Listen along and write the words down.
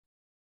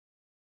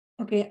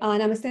Okay,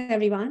 namaste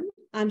everyone.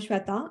 I'm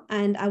Shweta,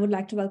 and I would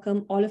like to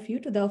welcome all of you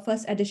to the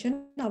first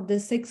edition of the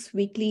 6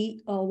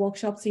 weekly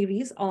workshop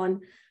series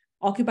on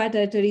occupied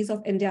territories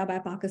of India by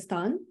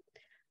Pakistan.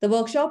 The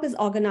workshop is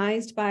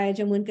organized by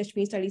Jammu and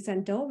Kashmir Study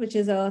Center, which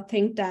is a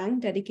think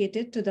tank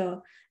dedicated to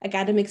the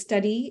academic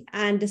study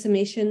and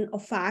dissemination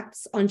of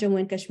facts on Jammu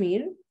and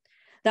Kashmir.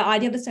 The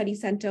idea of the study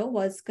center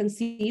was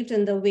conceived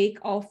in the wake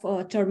of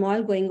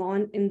turmoil going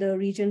on in the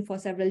region for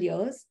several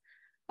years.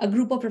 A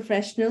group of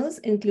professionals,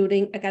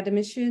 including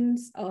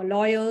academicians,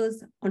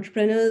 lawyers,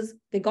 entrepreneurs,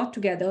 they got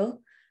together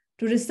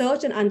to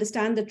research and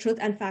understand the truth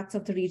and facts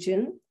of the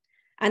region.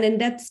 An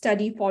in-depth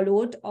study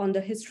followed on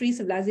the history,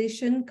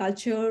 civilization,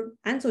 culture,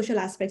 and social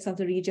aspects of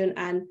the region,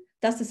 and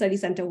thus the study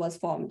center was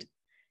formed.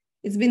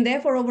 It's been there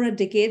for over a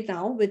decade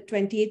now, with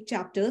 28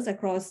 chapters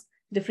across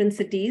different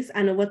cities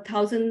and over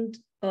 1,000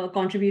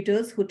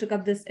 contributors who took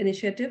up this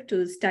initiative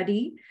to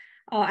study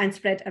and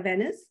spread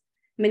awareness.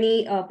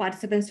 Many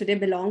participants today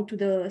belong to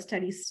the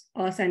studies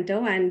center,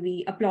 and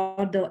we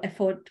applaud the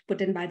effort put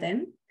in by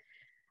them.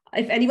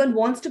 If anyone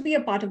wants to be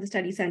a part of the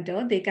study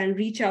center, they can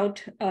reach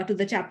out to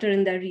the chapter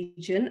in their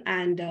region,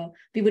 and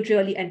we would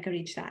really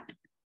encourage that.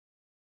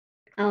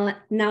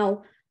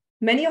 Now,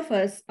 many of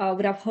us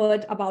would have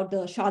heard about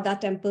the Saga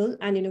Temple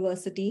and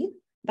University.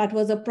 That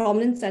was a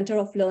prominent center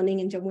of learning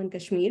in Jammu and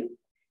Kashmir,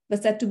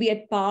 was said to be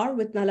at par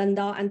with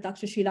Nalanda and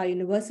Takshashila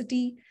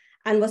University,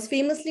 and was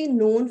famously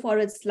known for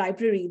its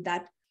library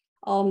that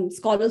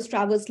scholars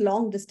traversed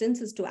long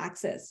distances to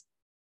access.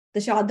 The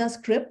Sharda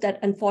script that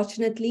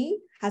unfortunately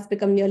has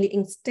become nearly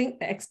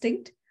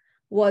extinct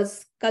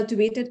was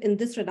cultivated in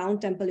this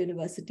renowned temple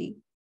university.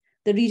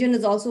 The region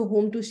is also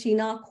home to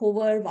Shina,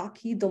 Khovar,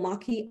 Wakhi,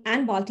 Domaki,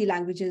 and Balti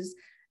languages,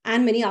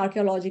 and many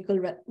archaeological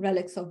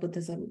relics of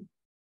Buddhism.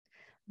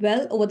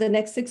 Well, over the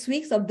next 6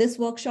 weeks of this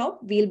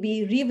workshop, we'll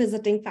be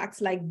revisiting facts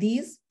like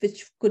these,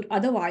 which could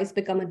otherwise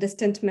become a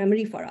distant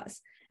memory for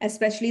us,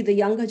 especially the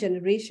younger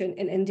generation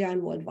in India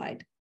and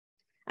worldwide.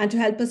 And to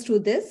help us through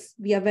this,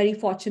 we are very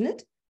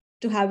fortunate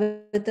to have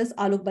with us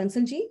Alok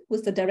Bansal ji, who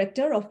is the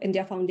director of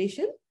India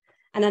Foundation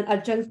and an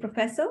adjunct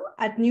professor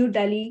at New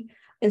Delhi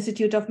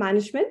Institute of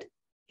Management.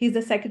 He's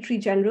the Secretary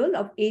General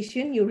of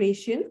Asian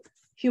Eurasian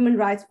Human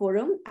Rights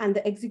Forum and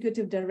the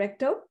executive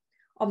director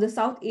of the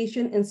South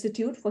Asian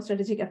Institute for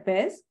Strategic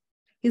Affairs.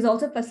 He's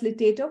also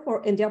facilitator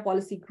for India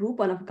Policy Group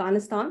on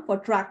Afghanistan for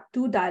Track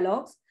 2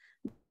 Dialogues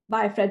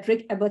by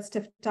Friedrich Ebert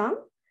Stiftung.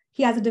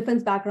 He has a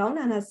defense background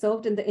and has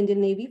served in the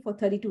Indian Navy for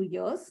 32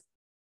 years.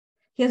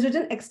 He has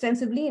written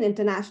extensively in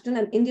international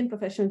and Indian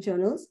professional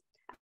journals,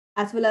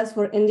 as well as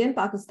for Indian,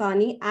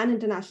 Pakistani, and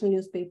international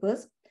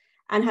newspapers,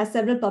 and has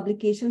several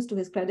publications to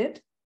his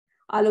credit.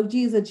 Alok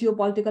ji is a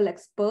geopolitical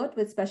expert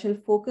with special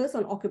focus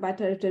on occupied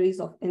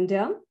territories of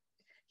India.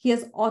 He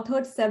has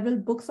authored several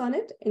books on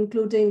it,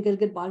 including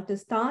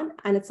Gilgit-Baltistan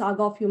and its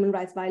Saga of human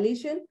rights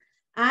violation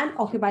and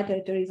occupied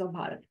territories of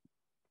Bharat.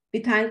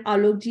 We thank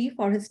Alok ji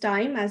for his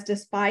time, as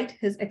despite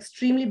his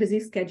extremely busy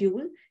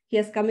schedule, he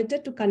has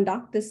committed to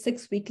conduct this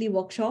 6 weekly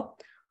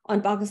workshop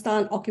on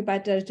Pakistan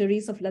occupied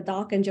territories of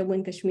Ladakh and Jammu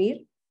and Kashmir.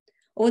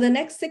 Over the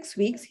next 6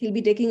 weeks, he'll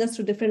be taking us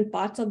to different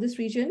parts of this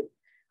region,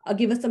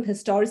 give us some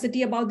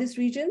historicity about these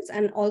regions,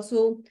 and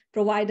also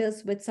provide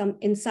us with some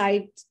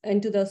insights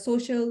into the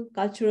social,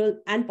 cultural,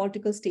 and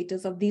political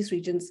status of these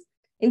regions,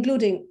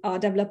 including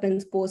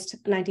developments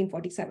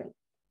post-1947.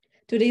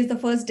 Today is the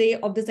first day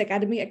of this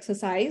academic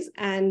exercise,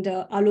 and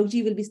Alok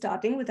ji will be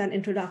starting with an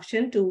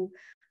introduction to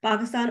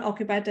Pakistan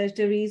occupied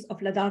territories of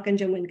Ladakh and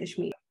Jammu and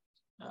Kashmir.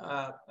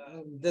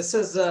 This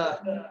is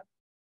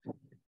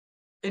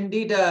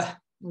indeed a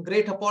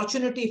great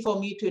opportunity for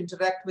me to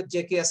interact with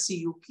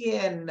JKSC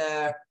UK and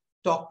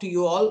talk to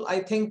you all. I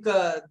think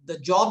the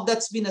job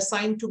that's been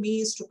assigned to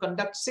me is to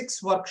conduct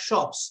 6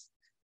 workshops,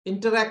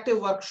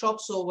 interactive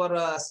workshops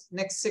over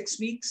next 6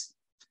 weeks.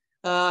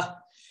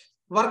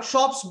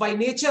 Workshops by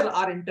nature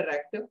are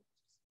interactive,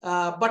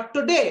 but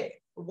today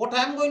what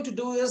I'm going to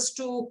do is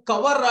to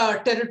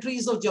cover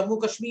territories of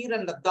Jammu Kashmir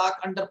and Ladakh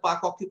under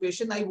Pak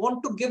occupation. I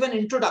want to give an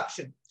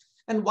introduction,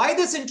 and why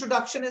this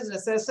introduction is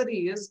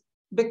necessary is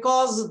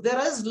because there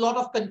is a lot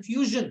of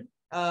confusion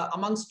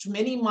amongst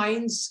many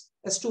minds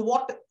as to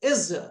what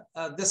is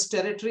this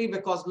territory,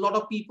 because a lot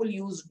of people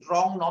use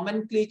wrong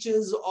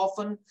nomenclatures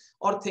often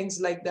or things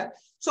like that.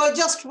 So I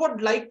just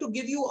would like to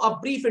give you a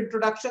brief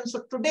introduction.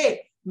 So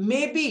today,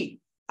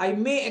 maybe I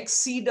may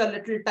exceed a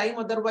little time.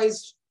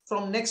 Otherwise,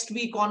 from next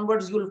week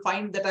onwards, you'll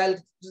find that I'll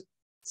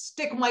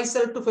stick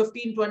myself to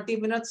 15-20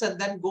 minutes and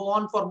then go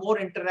on for more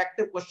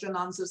interactive question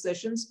answer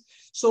sessions.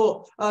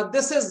 So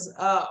this is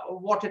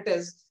what it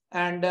is.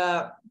 And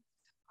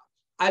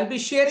I'll be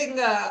sharing,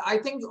 I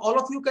think all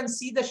of you can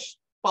see the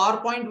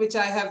PowerPoint which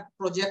I have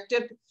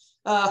projected.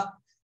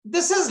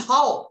 This is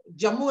how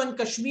Jammu and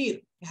Kashmir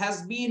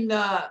has been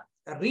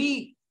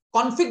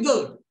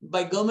reconfigured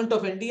by Government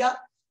of India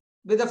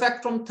with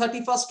effect from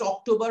 31st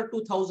October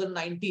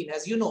 2019.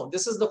 As you know,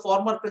 this is the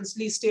former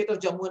princely state of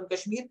Jammu and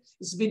Kashmir.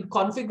 It's been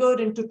configured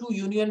into 2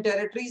 union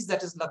territories,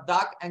 that is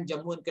Ladakh and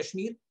Jammu and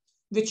Kashmir.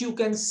 which you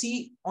can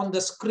see on the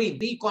screen.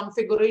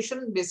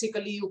 Reconfiguration,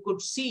 basically you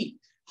could see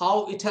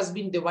how it has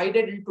been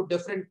divided into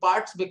different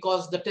parts,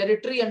 because the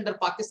territory under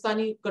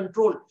Pakistani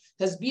control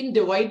has been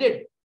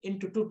divided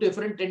into two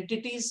different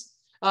entities.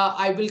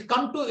 I will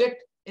come to it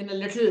in a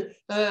little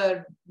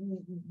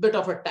bit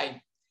of a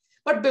time.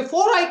 But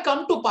before I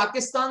come to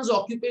Pakistan's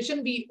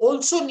occupation, we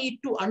also need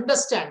to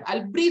understand,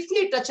 I'll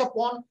briefly touch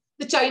upon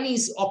the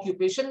Chinese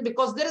occupation,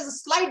 because there is a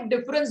slight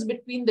difference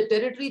between the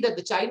territory that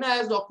the China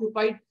has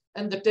occupied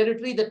and the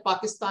territory that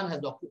Pakistan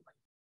has occupied.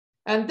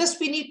 And this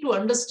we need to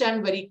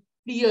understand very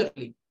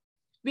clearly.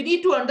 We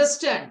need to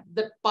understand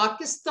that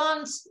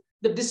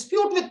the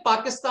dispute with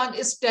Pakistan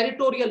is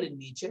territorial in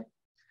nature.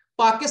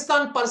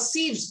 Pakistan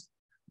perceives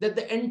that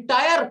the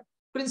entire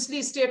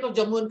princely state of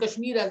Jammu and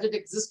Kashmir as it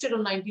existed in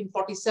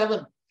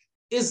 1947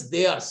 is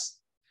theirs.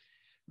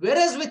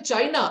 Whereas with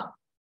China,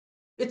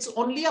 it's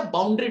only a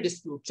boundary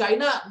dispute.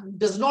 China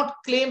does not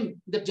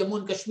claim that Jammu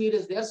and Kashmir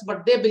is theirs,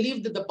 but they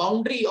believe that the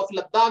boundary of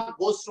Ladakh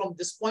goes from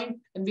this point,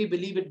 and we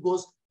believe it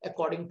goes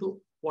according to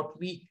what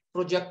we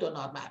project on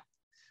our map.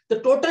 The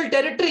total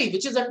territory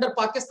which is under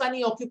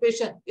Pakistani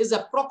occupation is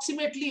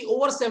approximately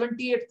over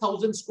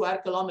 78,000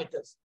 square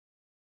kilometers,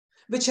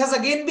 which has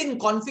again been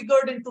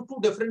configured into two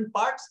different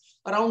parts,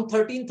 around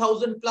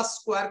 13,000 plus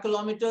square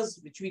kilometers,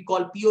 which we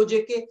call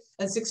POJK,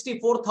 and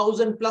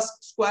 64,000 plus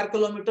square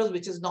kilometers,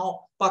 which is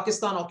now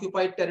Pakistan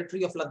occupied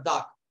territory of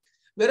Ladakh.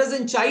 Whereas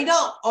in China,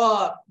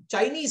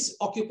 Chinese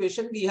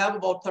occupation, we have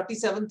about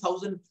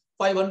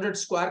 37,500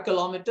 square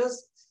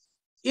kilometers.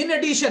 In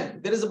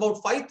addition, there is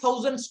about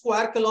 5,000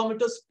 square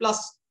kilometers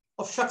plus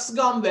of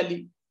Shaksgam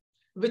Valley,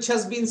 which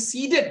has been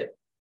ceded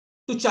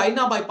to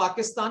China by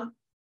Pakistan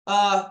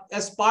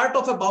as part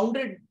of a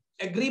boundary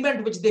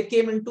agreement which they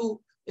came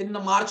into in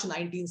March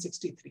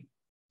 1963.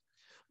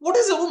 What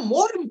is even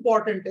more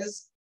important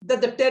is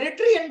that the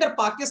territory under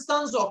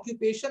Pakistan's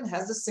occupation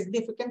has a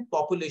significant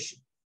population.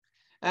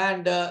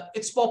 And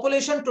its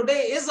population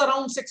today is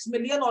around 6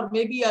 million or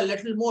maybe a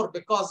little more,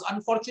 because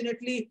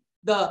unfortunately,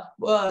 the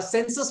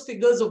census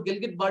figures of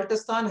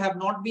Gilgit-Baltistan have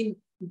not been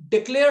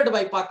declared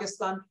by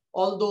Pakistan,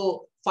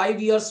 although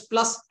 5 years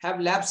plus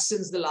have lapsed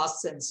since the last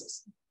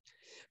census.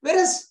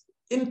 Whereas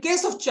in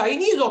case of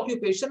Chinese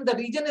occupation, the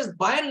region is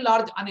by and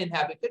large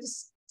uninhabited,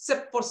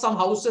 except for some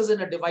houses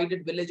in a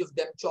divided village of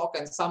Demchok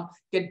and some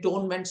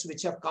cantonments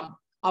which have come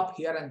up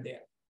here and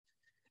there.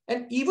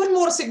 And even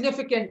more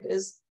significant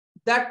is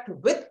that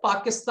with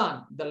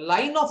Pakistan, the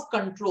line of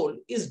control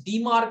is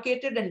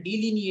demarcated and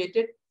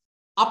delineated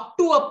up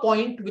to a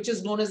point which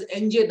is known as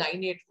NJ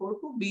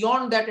 9842.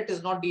 Beyond that, it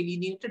is not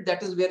delineated.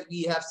 That is where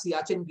we have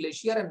Siachen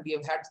Glacier, and we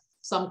have had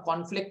some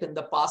conflict in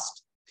the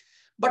past.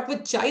 But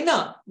with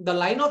China, the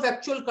line of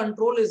actual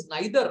control is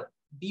neither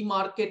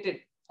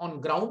demarcated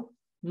on ground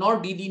nor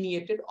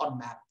delineated on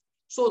map.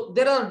 So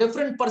there are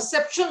different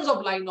perceptions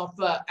of line of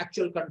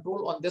actual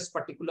control on this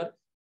particular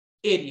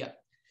area.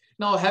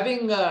 Now,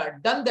 having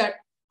done that,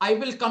 I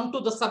will come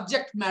to the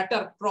subject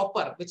matter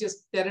proper, which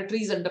is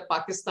territories under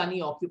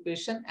Pakistani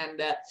occupation.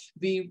 And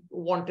we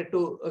wanted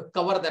to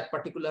cover that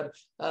particular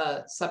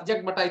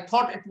subject, but I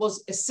thought it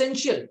was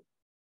essential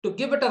to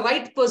give it a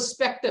right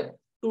perspective,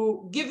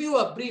 to give you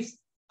a brief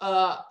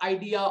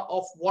idea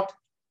of what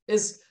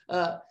is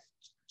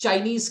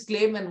Chinese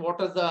claim and what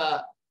are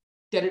the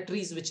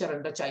territories which are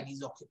under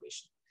Chinese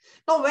occupation.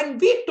 Now, when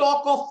we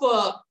talk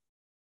of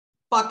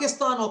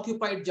Pakistan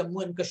occupied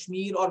Jammu and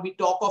Kashmir, or we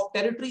talk of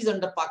territories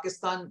under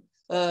Pakistan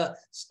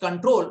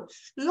control,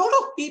 a lot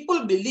of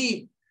people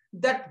believe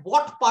that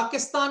what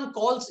Pakistan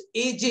calls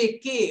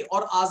AJK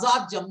or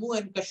Azad Jammu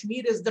and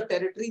Kashmir is the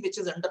territory which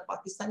is under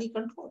Pakistani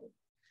control,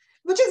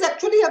 which is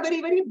actually a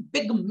very, very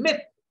big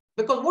myth.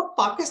 Because what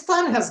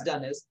Pakistan has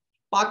done is,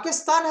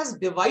 Pakistan has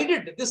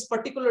divided this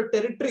particular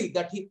territory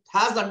that it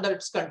has under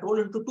its control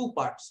into two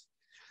parts.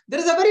 There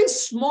is a very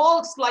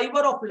small sliver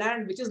of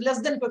land, which is less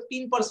than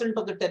 15%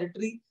 of the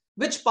territory,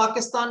 which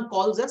Pakistan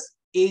calls as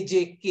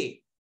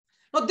AJK.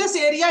 Now, this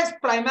area is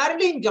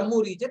primarily in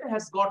Jammu region. It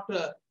has got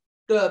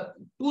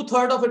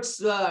 2/3 of its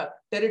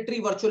territory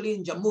virtually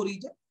in Jammu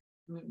region,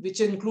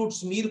 which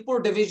includes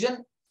Mirpur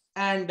division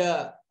and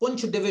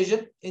Punch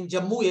division in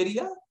Jammu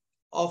area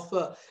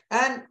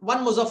and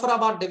one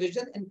Muzaffarabad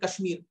division in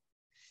Kashmir.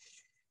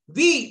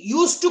 We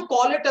used to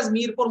call it as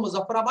Mirpur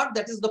Muzaffarabad.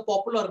 That is the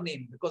popular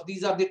name, because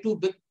these are the two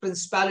big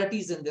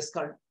principalities in this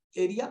current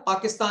area.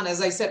 Pakistan,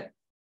 as I said,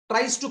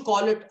 tries to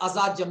call it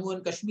Azad Jammu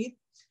and Kashmir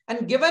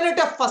and given it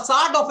a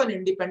facade of an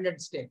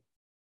independent state.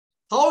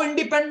 How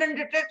independent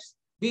it is,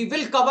 we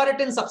will cover it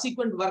in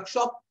subsequent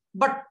workshop.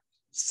 But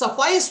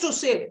suffice to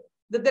say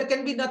that there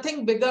can be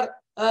nothing bigger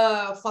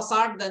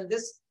facade than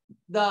this.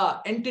 The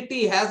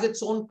entity has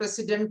its own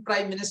president,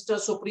 prime minister,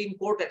 Supreme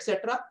Court,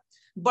 etc.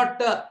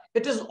 But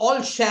it is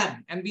all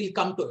sham, and we'll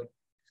come to it.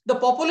 The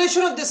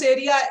population of this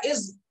area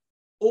is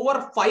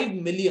over 5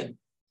 million.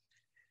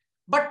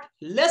 But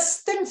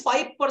less than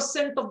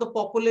 5% of the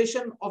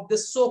population of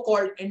this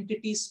so-called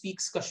entity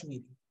speaks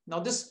Kashmiri. Now,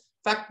 this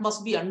fact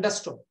must be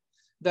understood,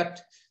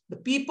 that the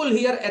people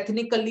here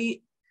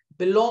ethnically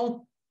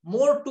belong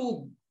more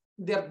to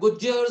They are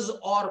Gujars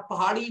or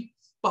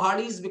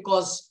Pahadis,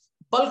 because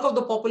bulk of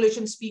the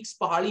population speaks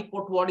Pahadi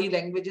Potwadi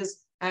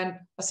languages, and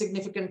a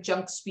significant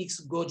chunk speaks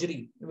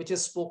Gojri, which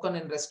is spoken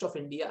in rest of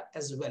India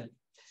as well.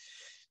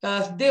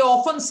 They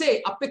often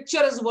say a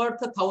picture is worth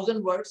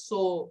 1,000 words.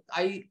 So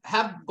I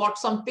have got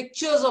some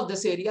pictures of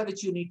this area,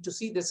 which you need to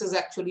see. This is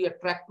actually a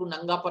trek to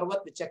Nanga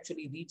Parvat, which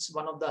actually reads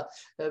one of the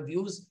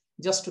views,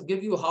 just to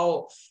give you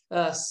how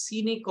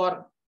scenic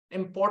or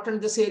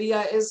important this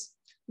area is.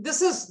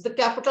 This is the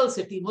capital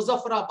city,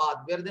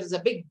 Muzaffarabad, where there's a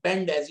big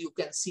bend, as you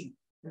can see,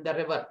 in the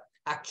river,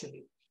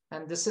 actually.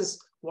 And this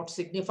is what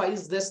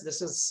signifies this. This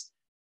is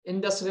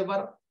Indus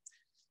River.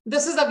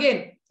 This is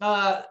again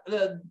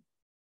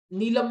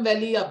Neelam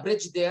Valley, a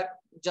bridge there,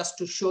 just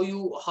to show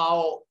you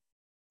how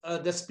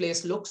this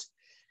place looks.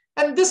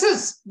 And this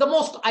is the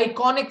most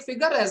iconic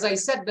figure. As I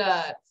said,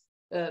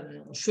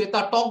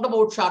 Shweta talked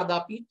about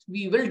Sharda Peeth.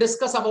 We will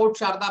discuss about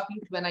Sharda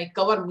Peeth when I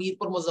cover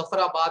Mirpur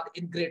Muzaffarabad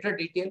in greater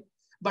detail.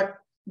 But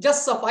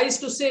just suffice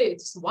to say,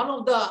 it's one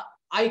of the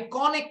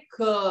iconic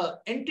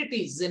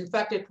entities. In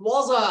fact, it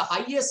was a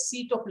highest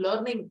seat of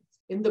learning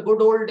in the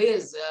good old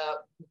days.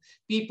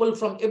 People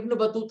from Ibn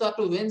Battuta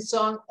to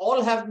Vinsang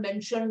all have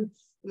mentioned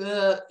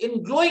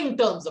in glowing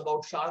terms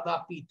about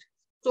Sharda Peeth.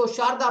 So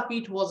Sharda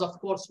Peeth was, of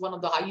course, one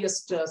of the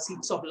highest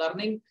seats of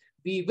learning.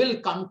 We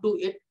will come to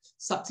it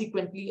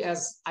subsequently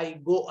as I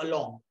go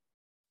along.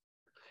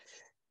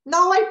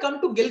 Now I come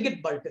to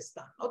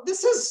Gilgit-Baltistan. Now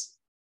this is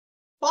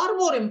far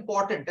more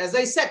important. As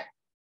I said,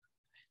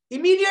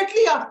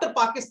 immediately after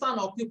Pakistan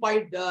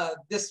occupied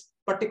this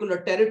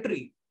particular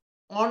territory,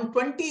 on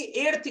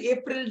 28th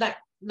April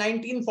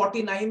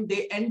 1949,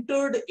 they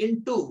entered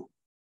into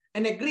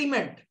an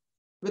agreement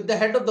with the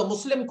head of the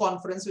Muslim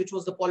Conference, which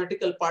was the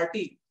political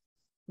party,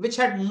 which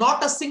had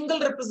not a single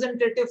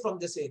representative from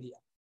this area,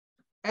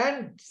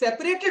 and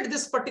separated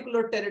this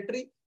particular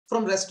territory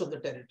from rest of the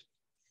territory.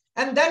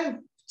 And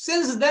then,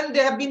 since then, they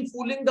have been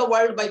fooling the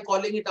world by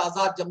calling it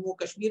Azad Jammu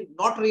Kashmir,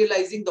 not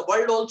realizing, the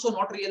world also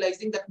not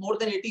realizing, that more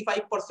than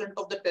 85%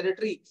 of the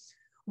territory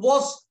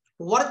was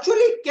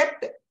virtually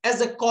kept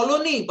as a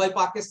colony by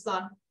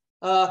Pakistan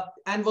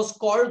and was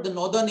called the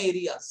northern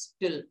areas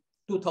till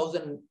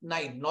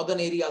 2009, northern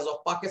areas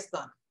of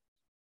Pakistan.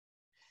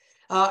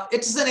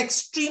 It is an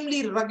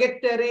extremely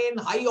rugged terrain,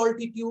 high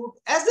altitude.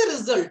 As a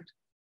result,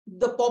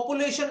 the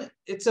population,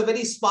 it's a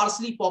very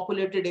sparsely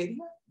populated area,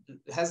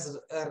 has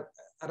a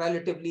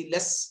relatively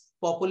less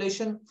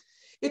population.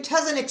 It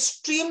has an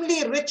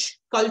extremely rich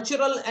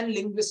cultural and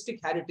linguistic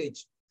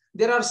heritage.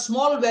 There are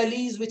small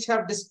valleys which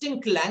have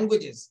distinct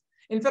languages.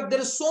 In fact,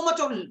 there is so much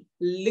of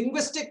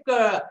linguistic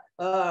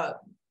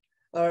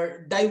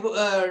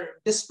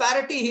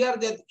disparity here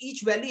that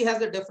each valley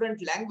has a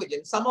different language,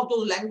 and some of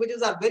those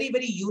languages are very,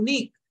 very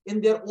unique in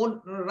their own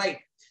right.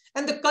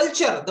 And the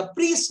culture, the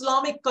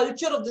pre-Islamic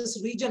culture of this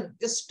region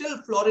is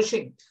still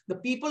flourishing. The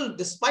people,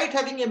 despite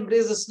having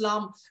embraced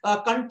Islam,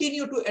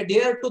 continue to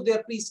adhere to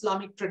their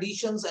pre-Islamic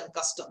traditions and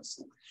customs.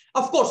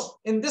 Of course,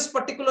 in this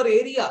particular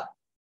area,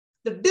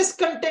 the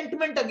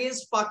discontentment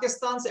against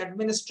Pakistan's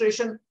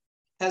administration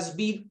has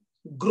been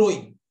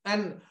growing.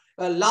 And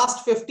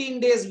last 15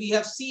 days, we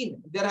have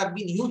seen there have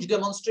been huge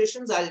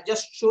demonstrations. I'll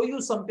just show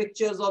you some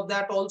pictures of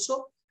that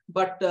also,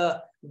 but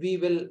we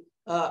will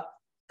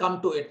come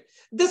to it.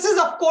 This is,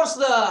 of course,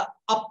 a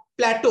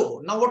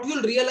plateau. Now, what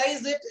you'll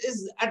realize it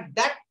is at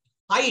that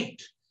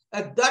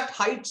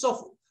heights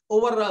of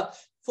over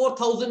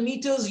 4,000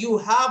 meters, you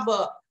have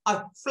a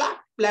flat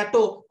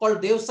plateau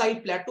called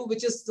Devsai Plateau,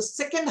 which is the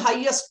second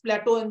highest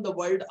plateau in the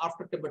world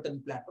after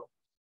Tibetan Plateau.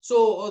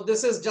 So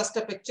this is just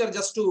a picture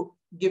just to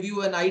give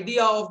you an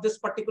idea of this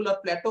particular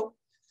plateau.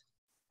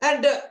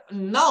 And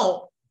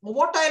now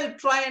what I'll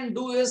try and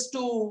do is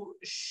to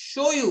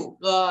show you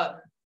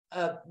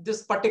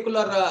this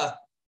particular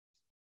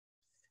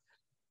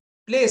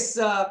place,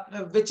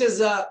 which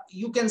is,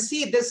 you can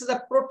see this is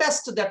a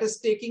protest that is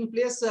taking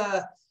place.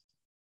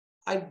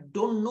 I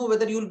don't know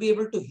whether you'll be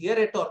able to hear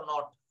it or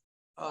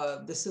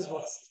not. This is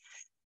what.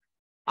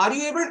 Are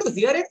you able to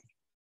hear it?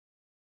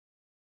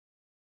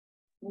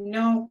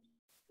 No.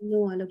 No,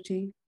 Alok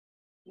ji.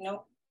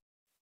 No.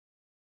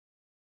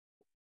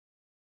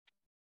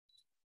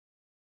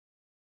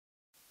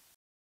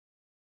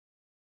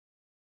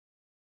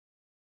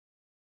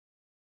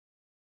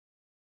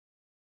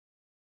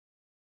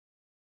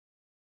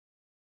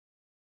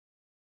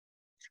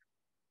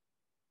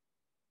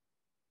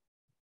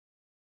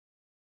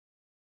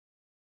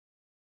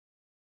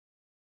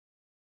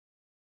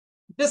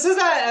 This is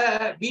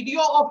a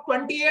video of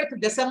 28th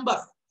December.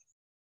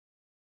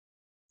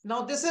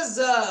 Now, this is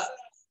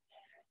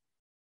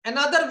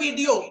another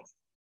video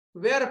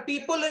where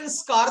people in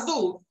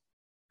Skardu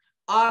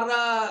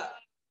are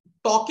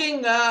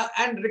talking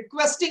and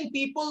requesting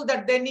people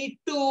that they need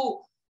to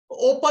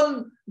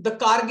open the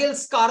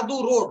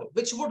Kargil-Skardu road,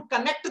 which would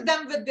connect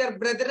them with their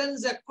brethren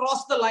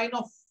across the line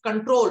of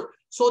control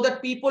so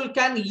that people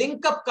can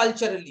link up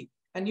culturally.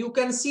 And you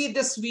can see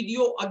this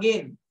video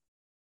again.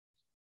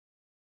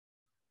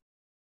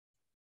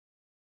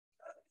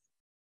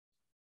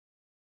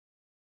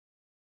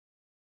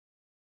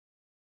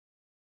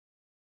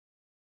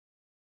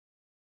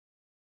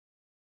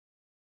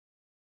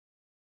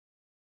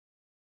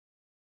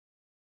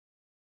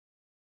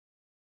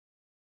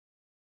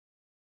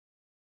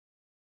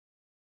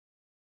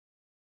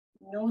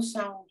 No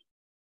sound.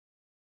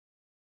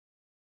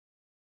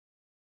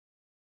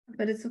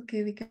 But it's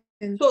okay, we can.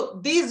 So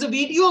these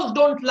videos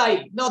don't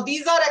lie. Now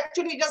these are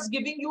actually just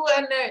giving you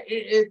an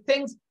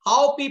things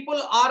how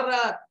people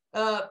are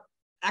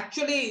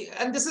actually,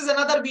 and this is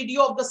another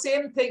video of the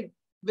same thing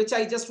which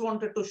I just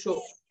wanted to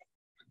show.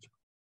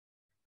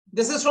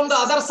 This is from the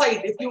other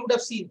side, if you would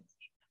have seen.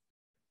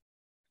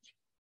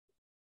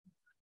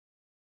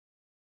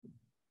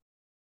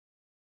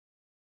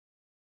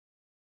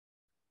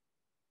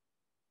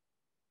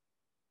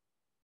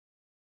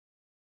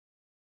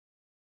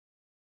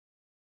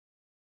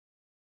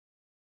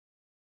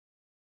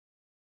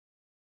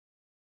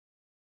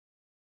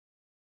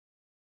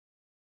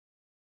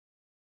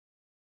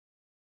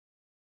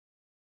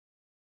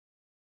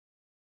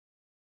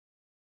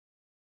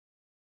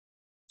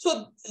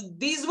 So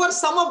these were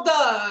some of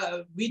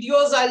the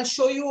videos. I'll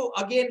show you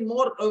again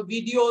more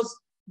videos.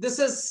 This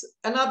is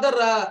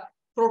another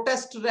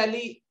protest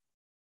rally.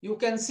 You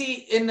can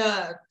see in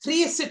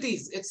 3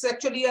 cities. It's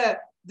actually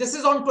this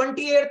is on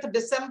 28th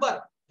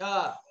December.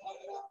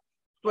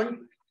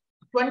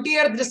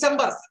 28th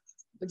December,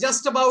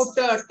 just about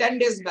 10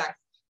 days back.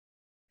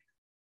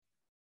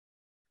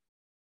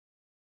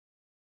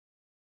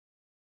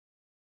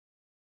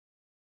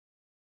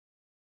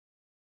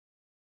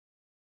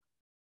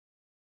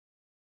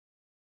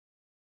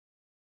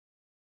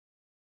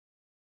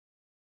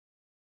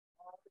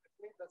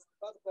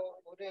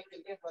 पूरे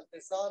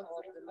गिलगित-बल्तिस्तान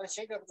और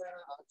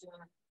ज़िला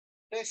में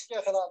tax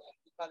के खिलाफ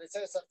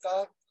policy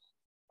सरकार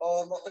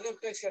और मुख्तलिफ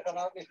tax के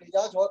खिलाफ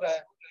एहतजाज हो रहा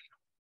है।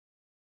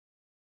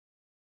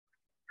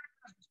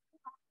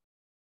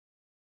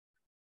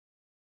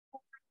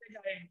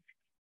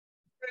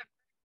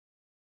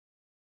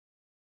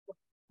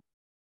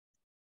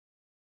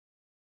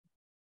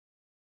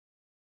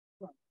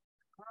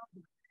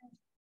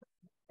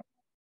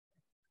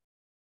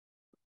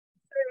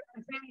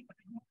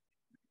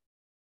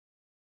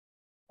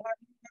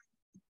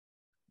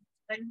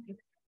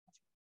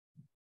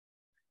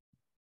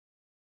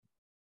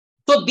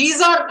 So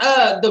these are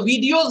the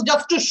videos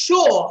just to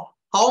show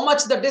how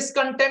much the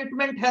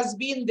discontentment has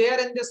been there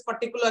in this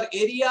particular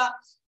area.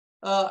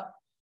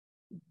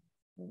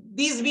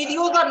 These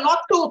videos are not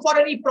for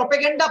any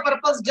propaganda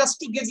purpose, just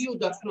to give you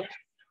the truth.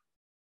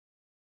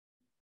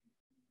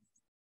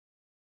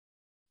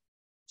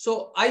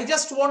 So I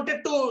just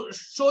wanted to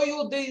show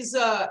you these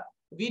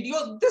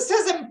videos. This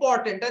is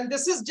important, and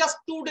this is just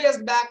 2 days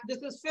back.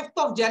 This is 5th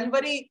of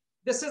January.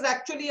 This is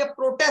actually a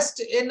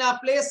protest in a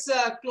place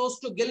close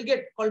to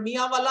Gilgit called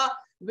Miawala,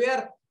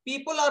 where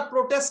people are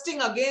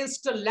protesting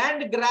against a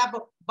land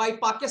grab by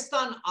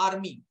Pakistan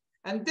army.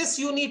 And this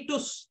you need to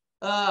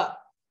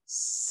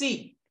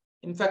see.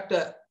 In fact,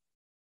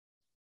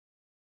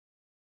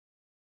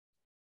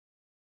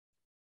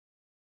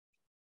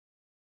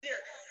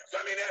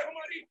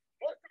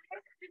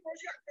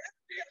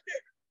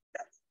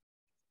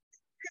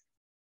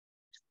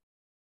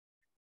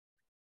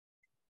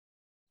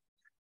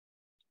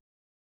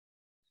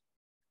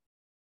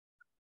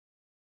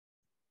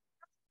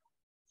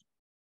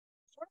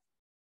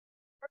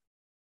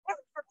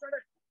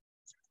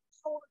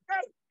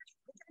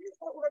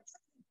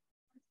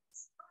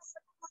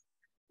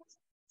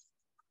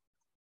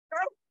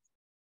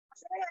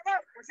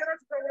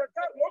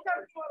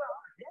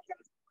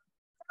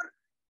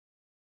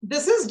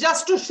 this is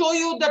just to show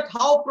you that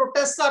how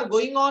protests are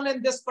going on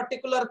in this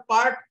particular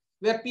part,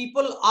 where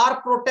people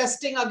are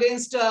protesting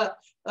against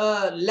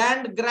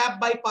land grab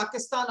by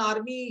Pakistan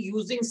army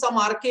using some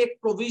archaic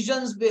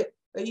provisions.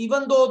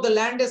 Even though the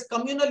land is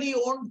communally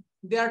owned,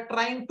 they are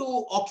trying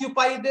to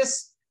occupy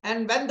this.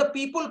 And when the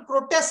people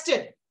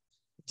protested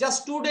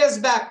just 2 days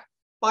back,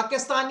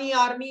 Pakistani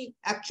army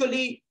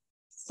actually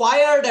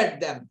fired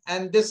at them.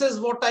 And this is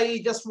what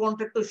I just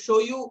wanted to show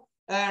you.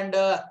 And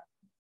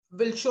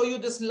we'll show you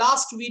this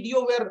last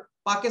video where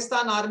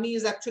Pakistan army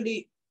is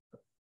actually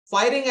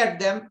firing at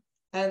them.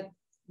 And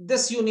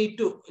this you need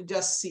to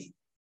just see.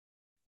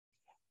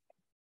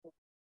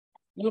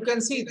 You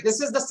can see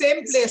this is the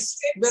same place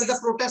where the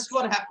protests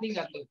were happening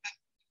earlier.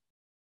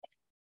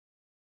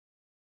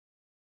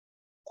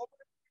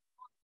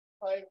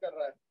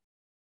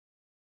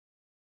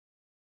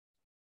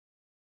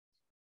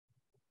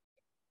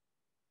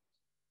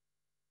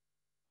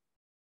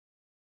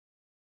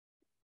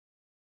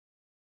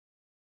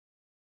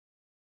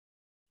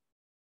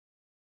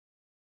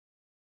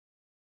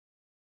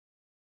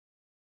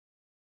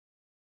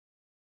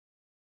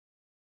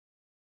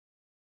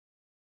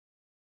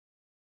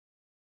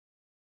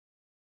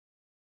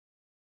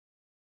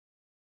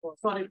 Oh,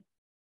 sorry.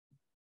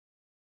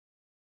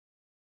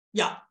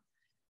 Yeah.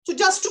 So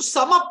just to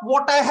sum up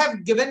what I have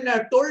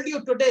told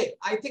you today,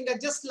 I think I'd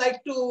just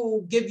like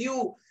to give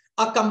you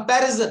a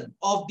comparison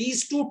of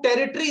these 2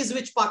 territories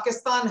which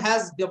Pakistan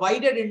has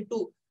divided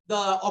into the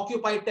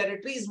occupied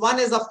territories. One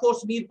is, of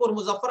course, Mirpur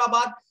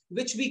Muzaffarabad,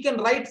 which we can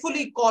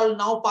rightfully call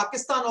now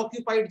Pakistan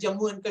occupied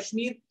Jammu and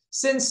Kashmir.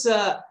 since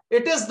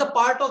it is the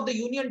part of the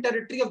Union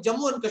Territory of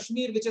Jammu and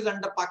Kashmir, which is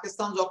under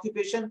Pakistan's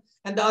occupation,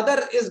 and the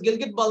other is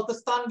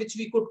Gilgit-Baltistan, which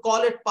we could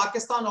call it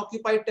Pakistan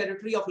occupied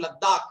territory of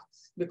Ladakh,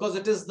 because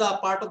it is the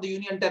part of the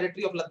Union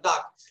Territory of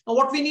Ladakh. Now,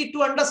 what we need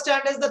to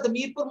understand is that the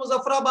Mirpur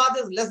Muzaffarabad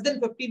is less than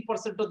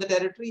 15% of the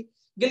territory.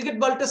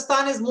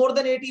 Gilgit-Baltistan is more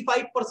than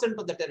 85%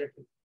 of the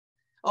territory.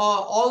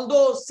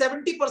 Although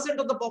 70%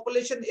 of the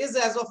population is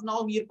as of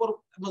now Mirpur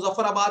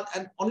Muzaffarabad,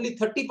 and only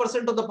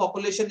 30% of the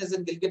population is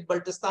in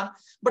Gilgit-Baltistan.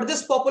 But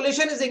this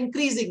population is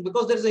increasing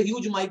because there is a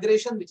huge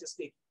migration which is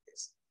taking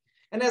place.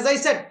 And as I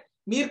said,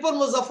 Mirpur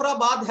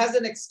Muzaffarabad has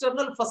an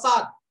external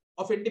facade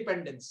of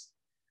independence,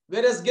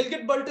 whereas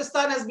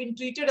Gilgit-Baltistan has been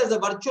treated as a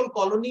virtual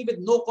colony with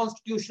no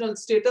constitutional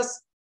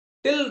status.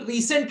 Till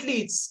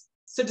recently, its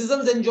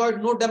citizens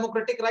enjoyed no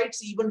democratic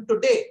rights. Even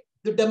today,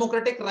 the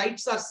democratic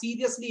rights are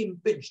seriously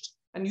impinged.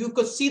 And you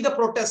could see the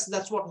protests,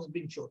 that's what has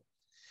been shown.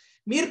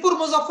 Mirpur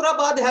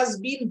Muzaffarabad has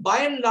been by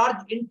and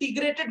large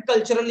integrated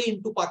culturally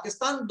into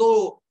Pakistan,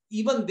 though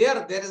even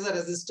there is a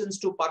resistance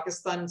to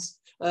Pakistan's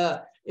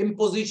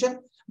imposition.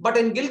 But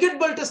in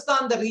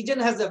Gilgit-Baltistan, the region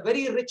has a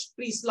very rich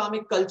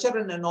pre-Islamic culture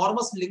and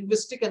enormous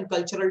linguistic and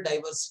cultural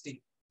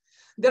diversity.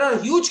 There are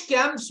huge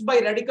camps by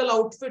radical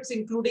outfits,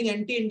 including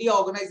anti-India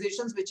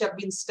organizations, which have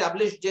been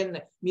established in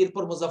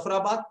Mirpur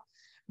Muzaffarabad.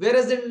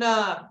 Whereas in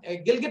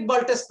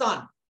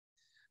Gilgit-Baltistan,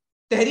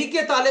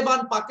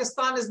 Tehreek-e-Taliban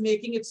Pakistan is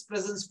making its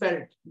presence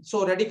felt.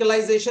 So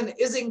radicalization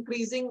is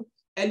increasing.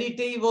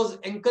 LET was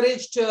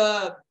encouraged.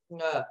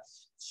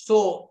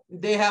 So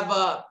they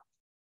have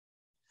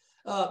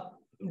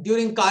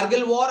during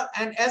Kargil war,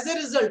 and as a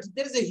result,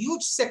 there is a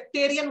huge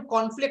sectarian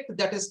conflict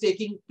that is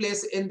taking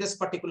place in this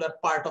particular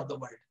part of the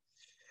world.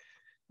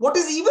 What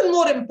is even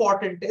more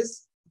important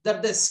is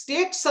that the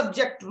state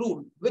subject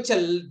rule, which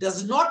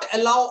does not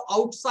allow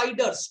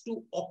outsiders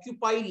to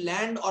occupy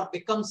land or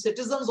become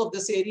citizens of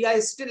this area,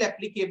 is still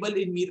applicable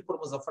in Mirpur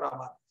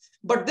Muzaffarabad.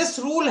 But this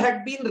rule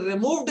had been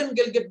removed in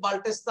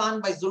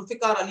Gilgit-Baltistan by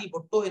Zulfikar Ali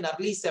Bhutto in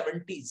early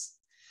 70s.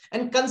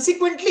 And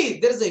consequently,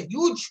 there is a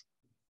huge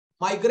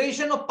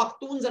migration of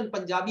Pakhtuns and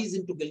Punjabis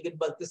into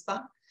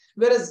Gilgit-Baltistan,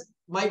 whereas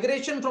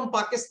migration from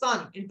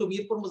Pakistan into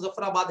Mirpur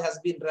Muzaffarabad has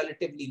been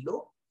relatively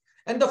low.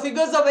 And the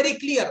figures are very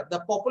clear.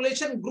 The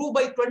population grew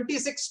by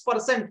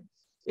 26%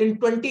 in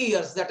 20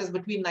 years, that is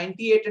between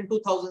 98 and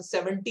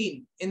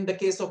 2017 in the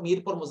case of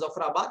Mirpur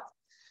Muzaffarabad.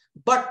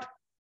 But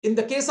in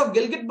the case of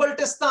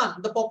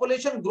Gilgit-Baltistan, the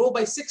population grew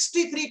by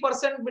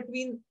 63%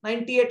 between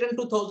 98 and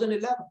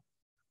 2011.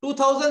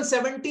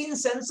 2017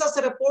 census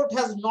report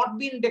has not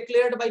been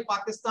declared by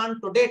Pakistan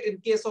to date in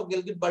case of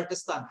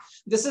Gilgit-Baltistan.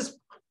 This is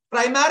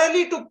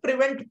primarily to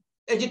prevent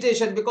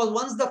agitation, because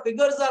once the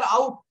figures are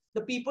out,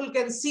 the people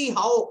can see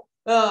how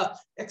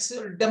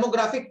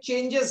demographic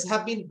changes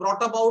have been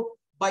brought about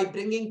by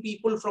bringing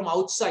people from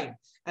outside,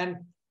 and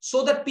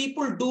so that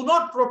people do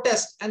not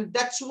protest, and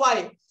that's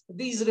why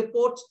these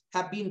reports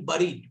have been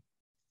buried.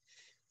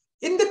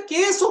 In the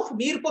case of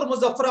Mirpur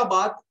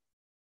Muzaffarabad,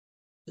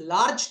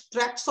 large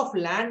tracts of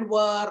land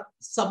were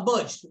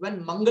submerged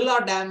when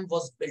Mangala Dam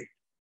was built.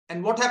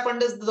 And what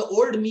happened is the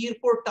old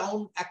Mirpur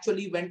town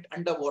actually went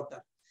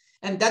underwater.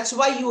 And that's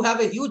why you have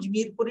a huge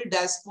Mirpuri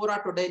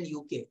diaspora today in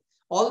UK.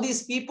 All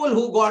these people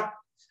who got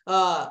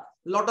a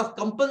lot of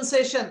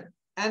compensation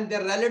and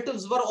their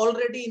relatives were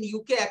already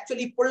in UK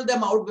actually pulled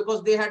them out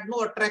because they had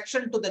no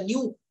attraction to the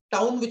new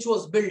town which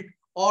was built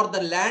or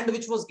the land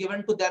which was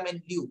given to them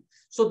in lieu.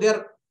 So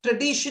their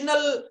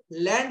traditional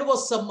land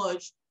was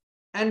submerged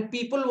and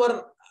people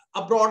were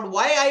abroad.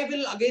 Why I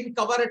will again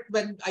cover it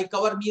when I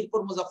cover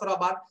Mirpur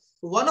Muzaffarabad.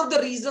 One of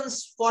the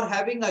reasons for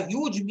having a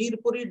huge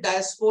Mirpuri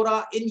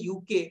diaspora in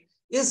UK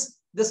is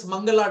this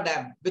Mangala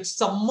Dam, which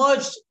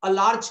submerged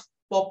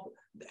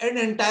an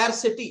entire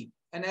city.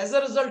 And as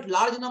a result,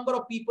 large number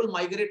of people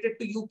migrated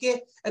to UK.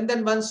 And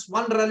then once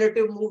one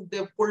relative moved,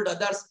 they pulled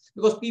others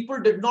because people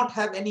did not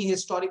have any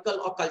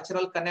historical or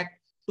cultural connect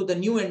to the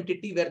new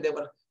entity where they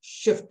were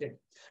shifted.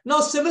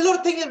 Now, similar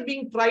thing is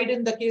being tried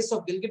in the case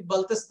of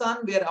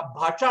Gilgit-Baltistan, where a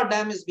Bhacha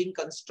Dam is being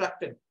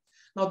constructed.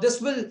 Now,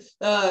 this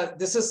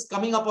is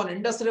coming up on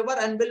Indus River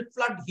and will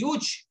flood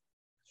huge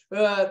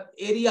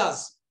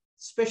areas,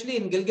 especially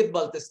in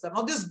Gilgit-Baltistan.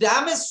 Now, this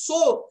dam is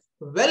so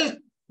well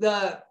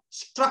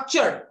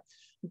structured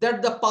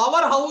that the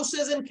powerhouse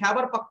is in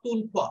Khyber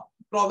Pakhtunkhwa,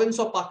 province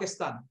of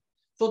Pakistan.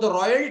 So the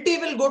royalty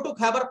will go to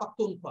Khyber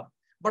Pakhtunkhwa,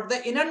 but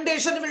the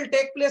inundation will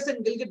take place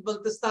in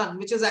Gilgit-Baltistan,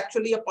 which is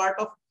actually a part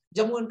of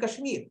Jammu and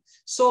Kashmir.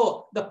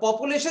 So the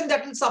population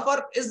that will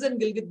suffer is in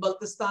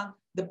Gilgit-Baltistan.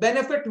 The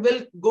benefit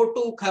will go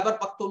to Khyber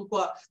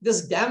Pakhtunkhwa.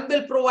 This dam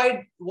will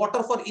provide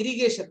water for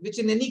irrigation, which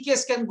in any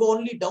case can go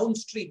only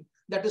downstream,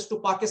 that is to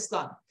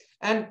Pakistan,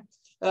 and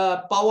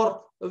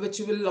power, which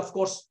will of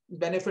course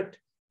benefit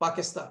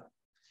Pakistan.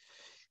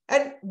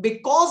 And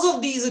because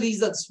of these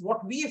reasons,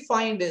 what we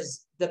find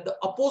is that the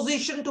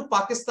opposition to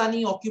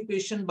Pakistani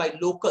occupation by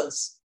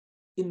locals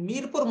in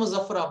Mirpur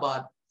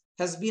Muzaffarabad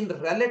has been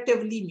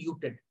relatively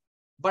muted.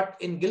 But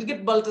in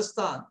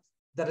Gilgit-Baltistan,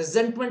 the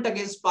resentment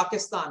against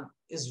Pakistan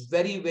is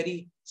very,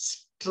 very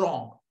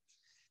strong.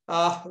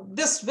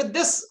 With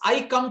this,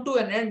 I come to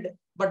an end.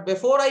 But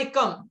before I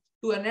come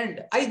to an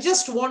end, I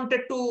just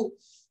wanted to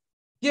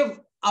give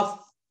a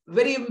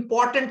very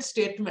important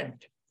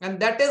statement. And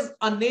that is,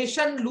 a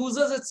nation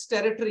loses its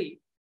territory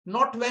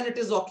not when it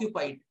is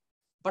occupied,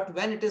 but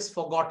when it is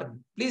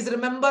forgotten. Please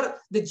remember,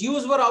 the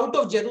Jews were out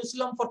of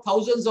Jerusalem for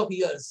thousands of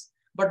years,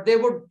 but they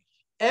would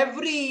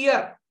every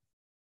year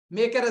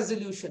make a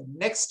resolution,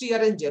 next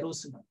year in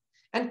Jerusalem.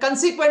 And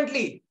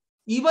consequently,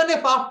 even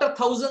if after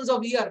thousands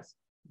of years,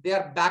 they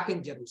are back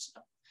in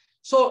Jerusalem.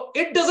 So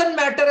it doesn't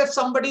matter if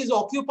somebody is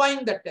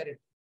occupying that territory.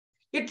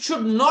 It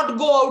should not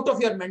go out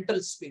of your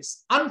mental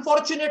space.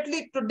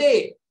 Unfortunately,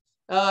 today,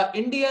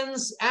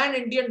 Indians and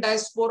Indian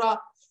diaspora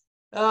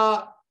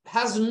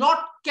has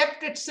not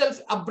kept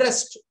itself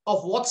abreast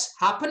of what's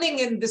happening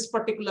in this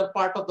particular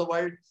part of the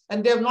world,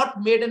 and they have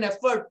not made an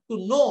effort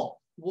to know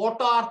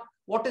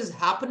what is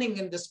happening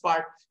in this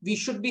part. We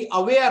should be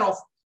aware of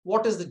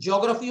what is the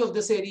geography of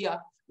this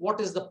area, what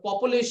is the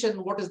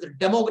population, what is the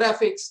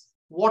demographics,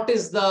 what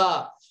is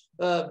the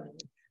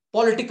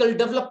political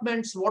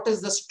developments, what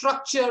is the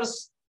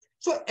structures.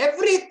 So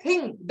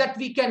everything that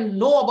we can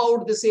know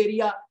about this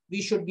area,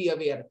 we should be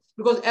aware.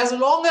 Because as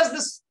long as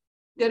this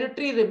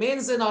territory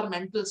remains in our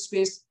mental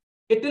space,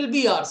 it will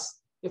be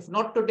ours. If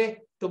not today,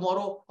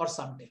 tomorrow or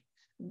someday.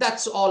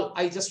 That's all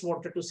I just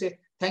wanted to say.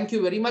 Thank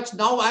you very much.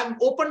 Now I'm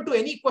open to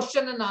any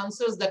question and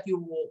answers that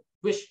you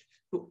wish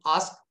to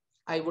ask.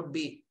 I would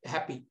be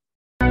happy.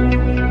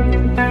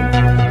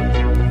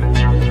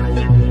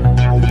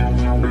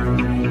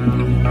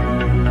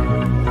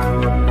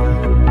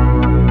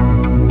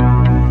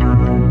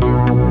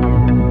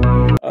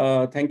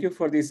 Thank you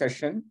for the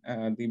session,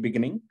 the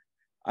beginning.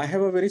 I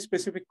have a very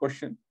specific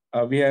question.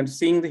 We are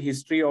seeing the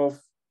history of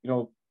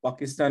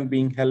Pakistan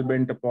being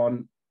hell-bent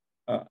upon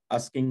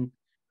asking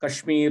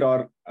Kashmir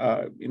or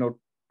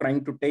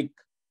trying to take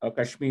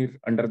Kashmir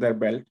under their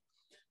belt.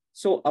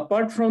 So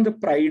apart from the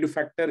pride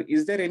factor,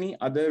 is there any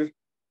other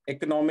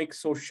economic,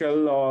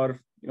 social,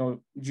 or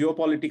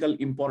geopolitical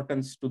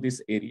importance to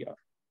this area?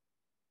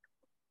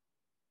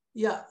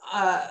 Yeah,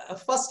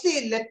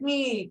 firstly, let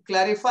me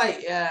clarify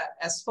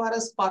as far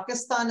as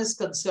Pakistan is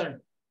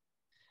concerned,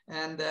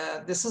 and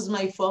this is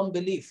my firm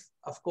belief.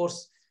 Of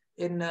course,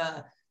 in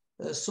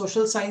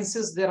social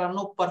sciences, there are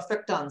no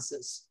perfect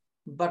answers,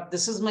 but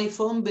this is my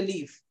firm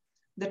belief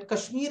that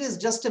Kashmir is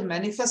just a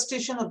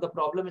manifestation of the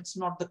problem. It's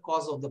not the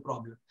cause of the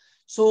problem.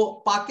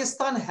 So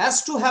Pakistan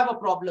has to have a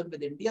problem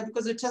with India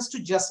because it has to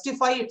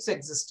justify its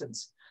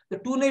existence. The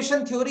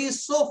two-nation theory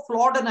is so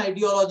flawed an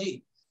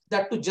ideology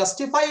that to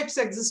justify its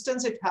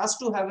existence, it has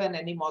to have an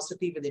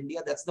animosity with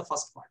India. That's the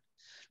first part.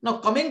 Now,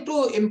 coming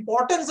to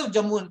importance of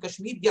Jammu and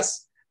Kashmir,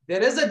 yes,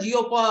 there is a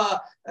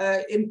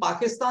in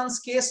Pakistan's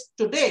case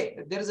today,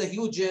 there is a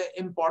huge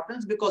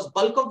importance because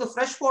bulk of the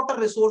freshwater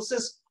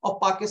resources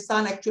of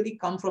Pakistan actually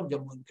come from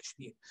Jammu and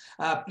Kashmir.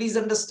 Please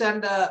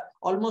understand,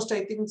 almost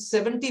I think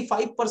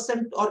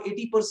 75% or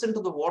 80%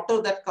 of the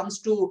water that comes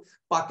to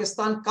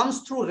Pakistan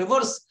comes through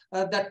rivers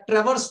that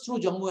traverse through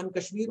Jammu and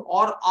Kashmir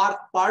or are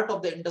part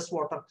of the Indus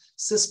water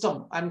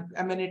system and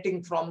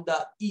emanating from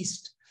the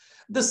east.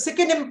 The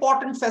second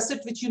important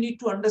facet which you need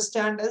to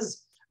understand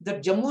is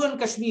that Jammu and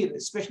Kashmir,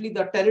 especially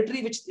the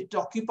territory which it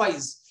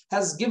occupies,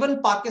 has given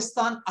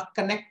Pakistan a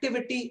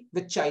connectivity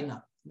with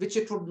China, which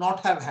it would not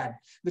have had,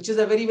 which is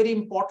a very, very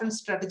important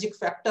strategic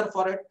factor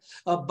for it.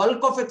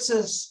 Bulk of its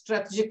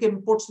strategic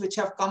inputs which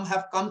have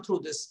come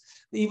through this.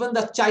 Even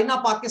the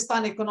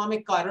China-Pakistan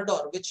economic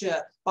corridor, which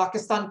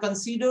Pakistan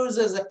considers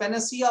as a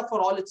panacea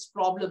for all its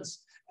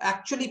problems,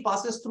 actually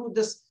passes through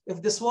this.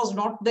 If this was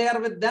not there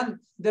with them,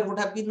 there would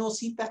have been no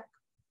CPEC.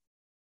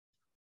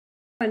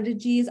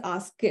 Panditji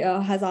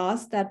has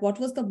asked that what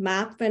was the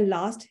map when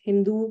last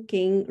Hindu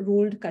king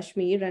ruled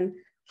Kashmir and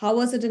how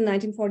was it in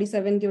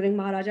 1947 during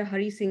Maharaja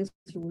Hari Singh's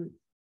rule?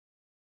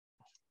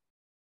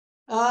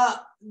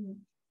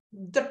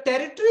 The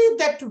territory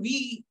that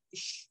we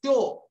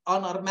show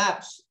on our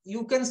maps,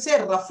 you can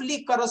say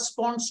roughly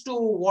corresponds to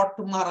what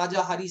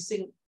Maharaja Hari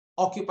Singh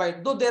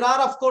occupied. Though there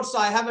are, of course,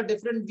 I have a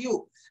different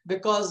view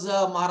because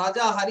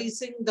Maharaja Hari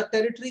Singh, the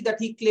territory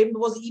that he claimed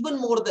was even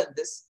more than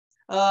this.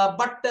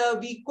 But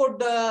we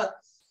could,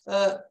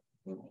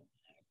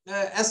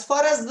 as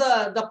far as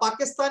the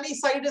Pakistani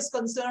side is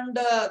concerned,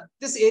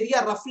 this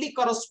area roughly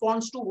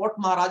corresponds to what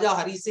Maharaja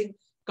Hari Singh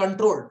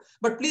controlled.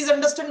 But please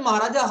understand,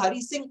 Maharaja Hari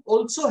Singh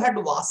also had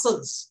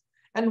vassals.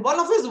 And one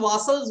of his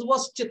vassals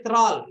was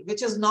Chitral,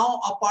 which is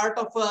now a part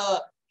of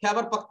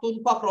Khyber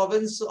Pakhtunkhwa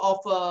province of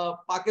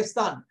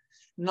Pakistan.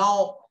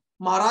 Now,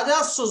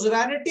 Maharaja's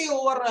suzerainty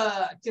over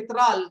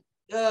Chitral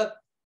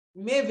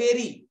may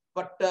vary.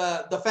 But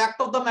the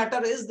fact of the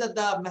matter is that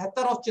the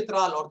Mehtar of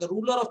Chitral or the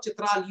ruler of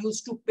Chitral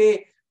used to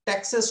pay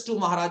taxes to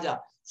Maharaja.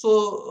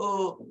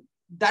 So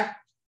that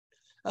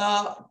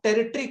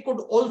territory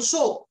could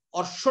also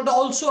or should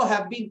also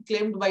have been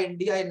claimed by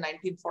India in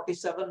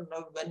 1947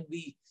 when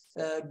we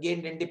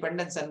gained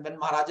independence and when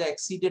Maharaja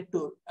acceded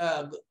to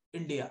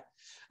India.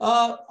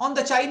 On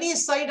the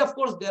Chinese side, of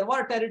course, there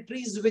were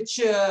territories which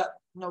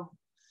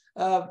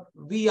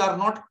We are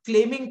not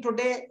claiming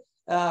today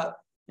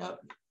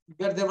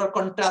where there were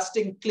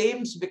contrasting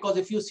claims, because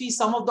if you see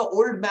some of the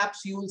old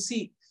maps, you will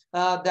see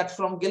that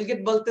from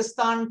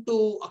Gilgit-Baltistan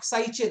to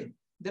Aksai Chin,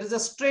 there is a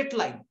straight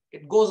line.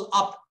 It goes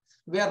up,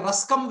 where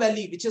Raskam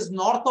Valley, which is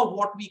north of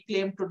what we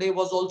claim today,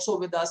 was also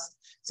with us.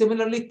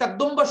 Similarly,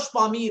 Tagdumbash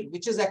Pamir,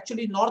 which is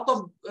actually north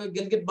of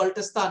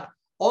Gilgit-Baltistan,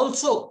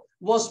 also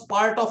was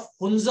part of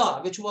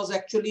Hunza, which was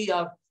actually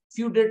a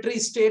feudatory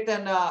state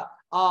and a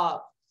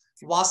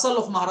vassal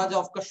of Maharaja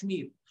of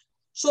Kashmir.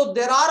 So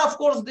there are, of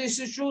course, these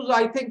issues.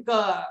 I think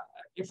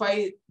if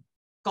I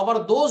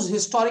cover those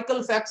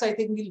historical facts, I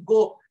think we'll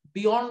go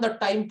beyond the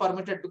time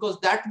permitted, because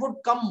that would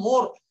come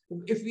more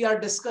if we are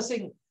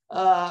discussing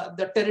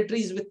the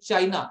territories with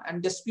China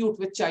and dispute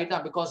with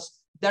China, because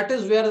that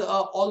is where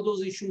all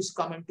those issues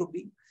come into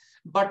being.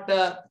 But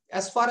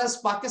as far as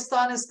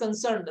Pakistan is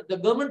concerned, the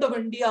government of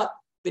India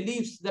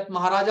believes that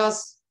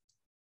Maharaja's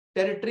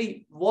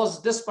territory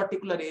was this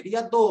particular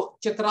area, though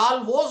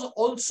Chitral was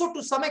also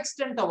to some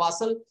extent a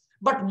vassal,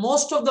 but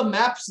most of the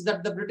maps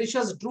that the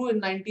Britishers drew in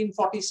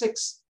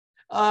 1946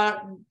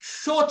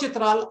 show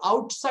Chitral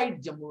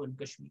outside Jammu and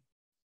Kashmir.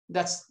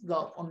 That's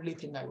the only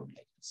thing I would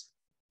like to say.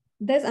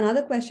 There's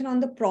another question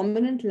on the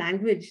prominent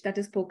language that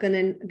is spoken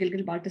in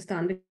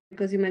Gilgit-Baltistan,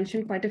 because you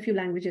mentioned quite a few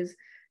languages.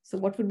 So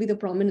what would be the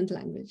prominent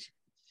language?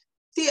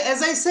 See,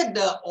 as I said,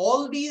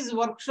 all these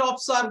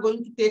workshops are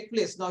going to take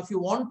place. Now, if you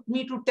want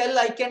me to tell,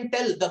 I can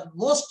tell. The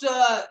most,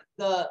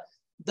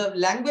 the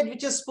language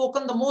which is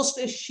spoken the most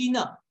is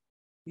Shina.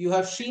 You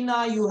have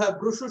Shina, you have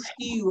Brushushki,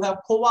 you have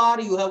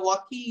Khowar, you have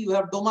Waki, you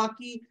have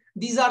Domaki.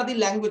 These are the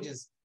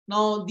languages.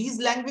 Now, these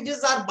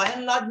languages are by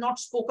and large not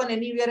spoken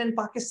anywhere in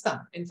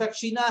Pakistan. In fact,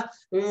 Shina,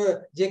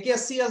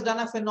 JKSC has done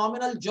a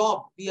phenomenal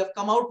job. We have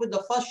come out with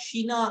the first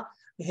Shina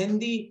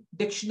Hindi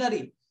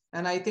dictionary.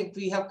 And I think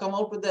we have come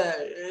out with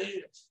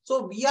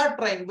so we are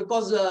trying,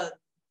 because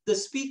the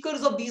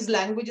speakers of these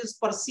languages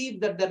perceive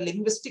that their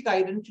linguistic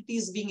identity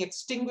is being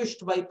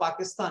extinguished by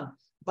Pakistan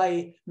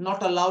by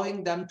not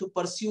allowing them to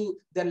pursue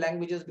their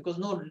languages, because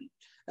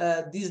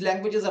these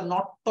languages are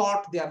not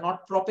taught, they are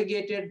not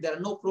propagated, there are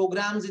no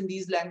programs in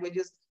these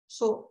languages.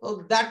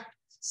 So that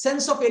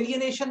sense of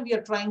alienation we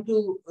are trying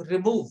to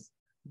remove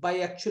by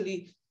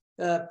actually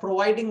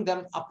providing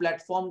them a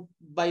platform,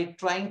 by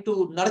trying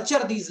to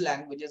nurture these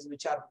languages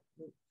which are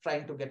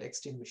trying to get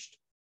extinguished.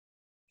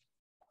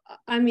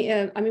 I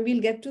mean,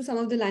 we'll get to some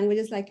of the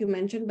languages like you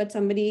mentioned, but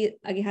somebody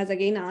has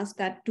again asked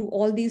that do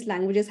all these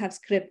languages have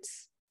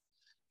scripts?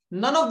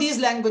 None of these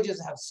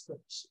languages have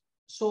scripts.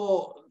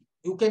 So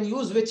you can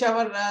use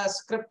whichever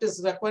script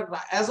is required.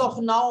 As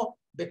of now,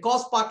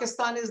 because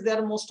Pakistan is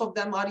there, most of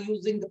them are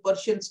using the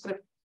Persian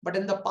script, but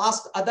in the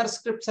past, other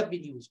scripts have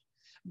been used.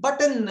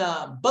 But in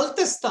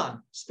Baltistan,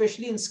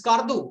 especially in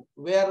Skardu,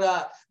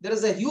 where there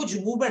is a huge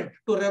movement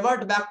to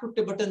revert back to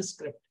Tibetan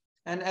script.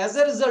 And as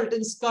a result,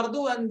 in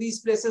Skardu and these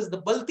places,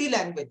 the Balti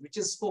language, which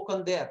is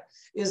spoken there,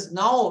 is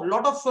now a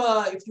lot of,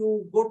 if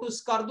you go to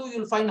Skardu,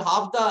 you'll find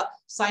half the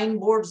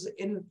signboards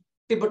in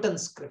Tibetan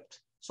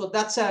script. So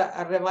that's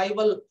a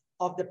revival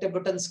of the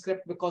Tibetan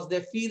script, because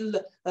they feel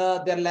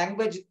their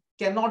language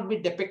cannot be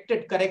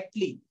depicted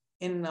correctly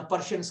in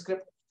Persian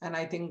script. And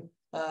I think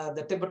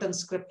the Tibetan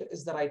script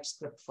is the right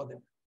script for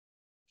them.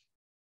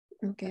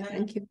 Okay,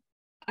 thank you.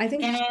 I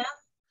think.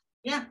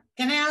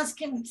 Can I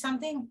ask him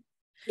something?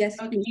 Yes.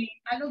 Okay,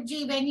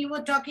 Alokji, when you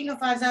were talking of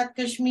Azad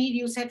Kashmir,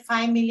 you said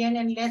 5 million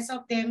and less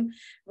of them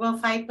were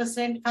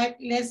 5%,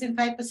 less than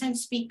 5%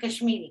 speak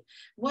Kashmiri.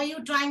 Were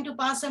you trying to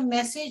pass a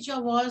message,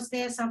 or was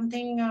there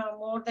something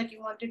more that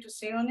you wanted to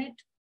say on it?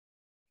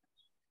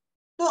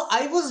 No,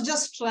 I was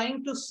just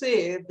trying to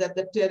say that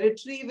the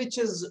territory which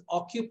is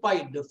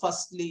occupied,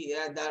 firstly,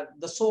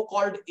 the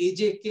so-called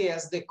AJK,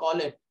 as they call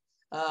it,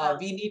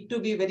 we need to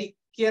be very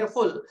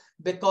careful,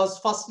 because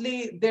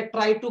firstly, they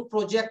try to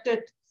project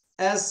it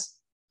as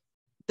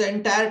the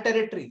entire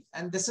territory.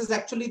 And this is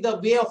actually the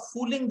way of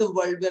fooling the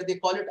world, where they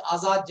call it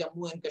Azad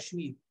Jammu and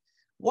Kashmir.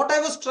 What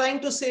I was trying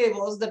to say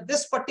was that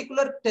this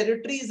particular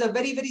territory is a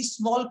very, very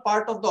small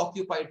part of the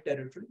occupied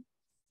territory,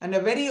 and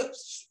a very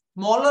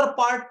smaller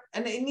part,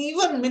 and an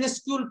even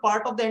minuscule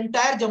part of the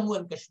entire Jammu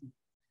and Kashmir.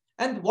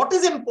 And what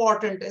is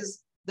important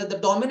is that the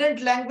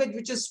dominant language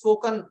which is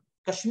spoken,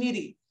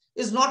 Kashmiri,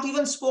 is not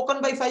even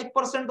spoken by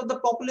 5% of the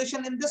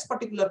population in this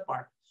particular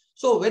part.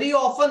 So very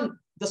often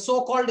the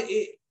so-called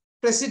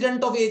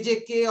president of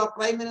AJK or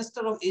prime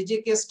minister of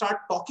AJK start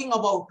talking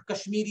about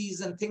Kashmiris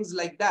and things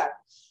like that.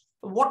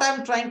 What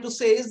I'm trying to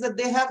say is that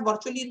they have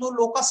virtually no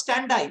locus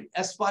standi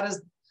as far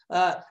as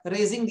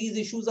raising these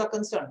issues are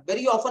concerned.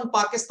 Very often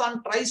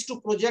Pakistan tries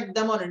to project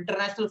them on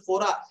international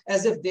fora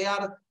as if they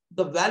are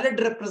the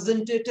valid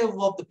representative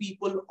of the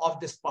people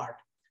of this part.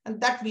 And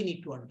that we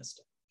need to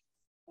understand.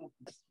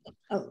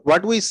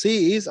 What we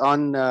see is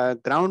on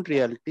ground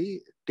reality,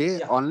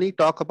 they only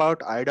talk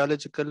about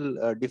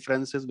ideological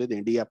differences with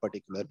India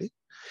particularly.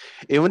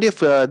 Even if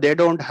they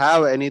don't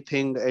have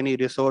anything, any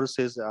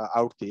resources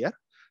out there,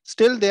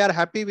 still they are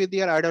happy with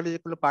their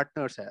ideological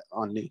partners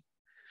only.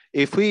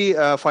 If we,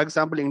 for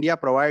example, India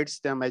provides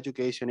them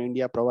education,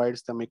 India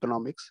provides them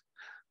economics,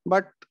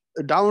 but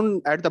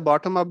down at the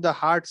bottom of the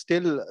heart,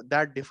 still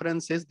that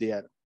difference is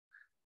there.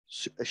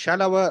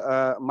 Shall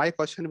our, my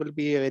question will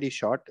be very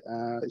short.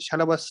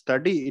 Shall our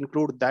study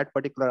include that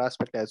particular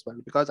aspect as well?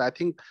 Because I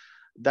think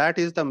that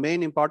is the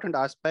main important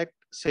aspect.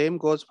 Same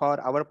goes for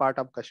our part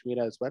of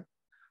Kashmir as well.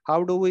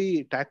 How do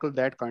we tackle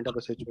that kind of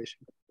a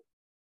situation?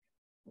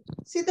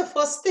 See, the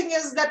first thing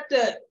is that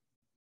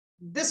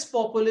this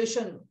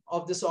population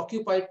of this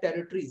occupied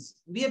territories,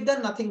 we have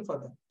done nothing for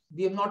them.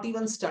 We have not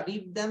even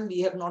studied them. We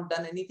have not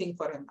done anything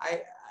for him.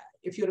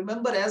 If you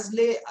remember, as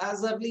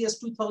early as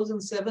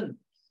 2007,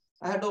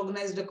 I had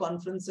organized a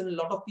conference and a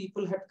lot of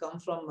people had come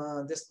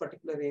from this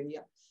particular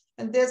area.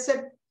 And they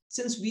said,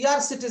 since we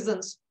are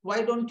citizens,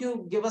 why don't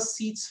you give us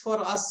seats for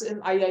us in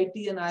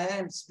IIT and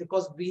IIMs?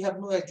 Because we have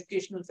no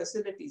educational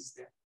facilities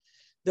there.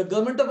 The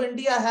government of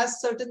India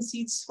has certain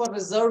seats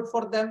reserved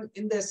for them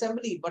in the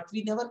assembly, but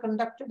we never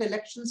conducted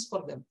elections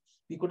for them.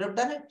 We could have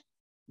done it.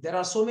 There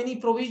are so many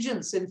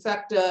provisions. In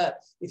fact,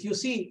 if you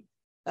see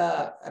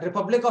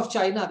Republic of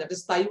China, that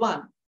is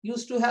Taiwan,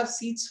 used to have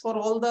seats for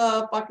all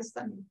the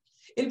Pakistani.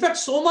 In fact,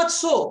 so much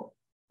so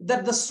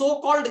that the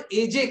so-called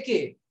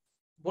AJK,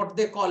 what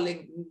they call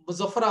in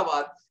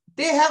Muzaffarabad,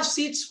 they have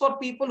seats for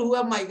people who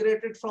have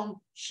migrated from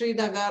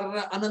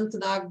Srinagar,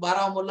 Anantnag,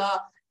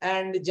 Baramulla,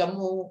 and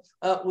Jammu,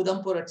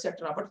 Udhampur,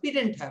 etc. But we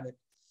didn't have it.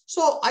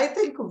 So I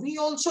think we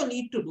also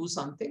need to do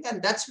something.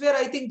 And that's where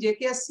I think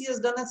JKSC has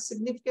done a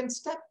significant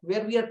step,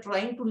 where we are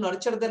trying to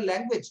nurture their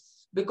language.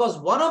 Because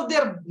one of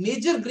their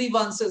major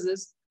grievances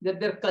is that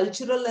their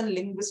cultural and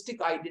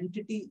linguistic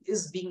identity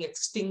is being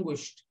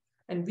extinguished.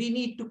 And we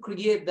need to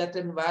create that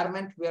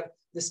environment where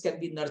this can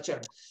be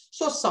nurtured.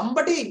 So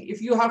somebody,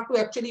 if you have to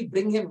actually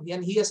bring him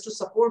and he has to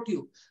support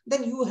you,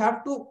 then you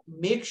have to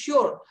make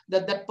sure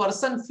that that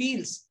person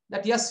feels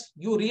that, yes,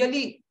 you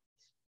really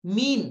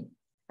mean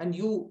and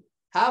you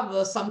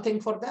have something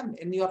for them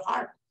in your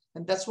heart.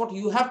 And that's what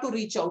you have to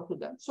reach out to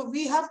them. So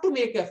we have to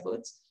make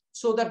efforts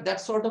so that that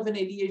sort of an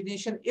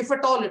alienation, if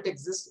at all it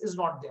exists, is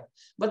not there.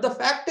 But the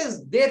fact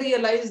is, they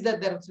realize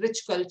that their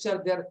rich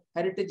culture, their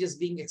heritage is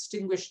being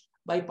extinguished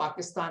by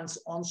Pakistan's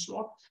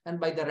onslaught and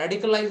by the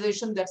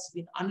radicalization that's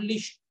been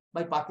unleashed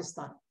by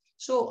Pakistan.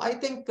 So I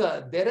think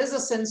there is a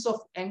sense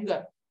of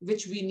anger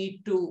which we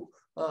need to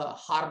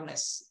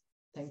harness.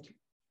 Thank you.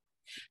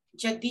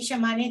 Jagdish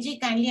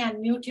Amaneji, kindly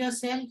unmute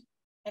yourself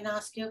and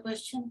ask your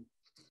question.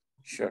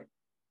 Sure.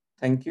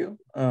 Thank you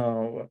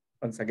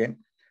once again.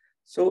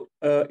 So,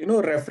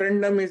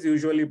 referendum is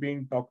usually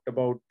being talked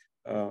about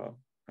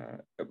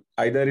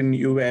either in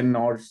UN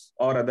or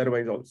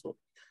otherwise also.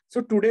 So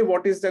today,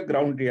 what is the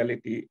ground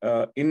reality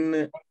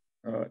in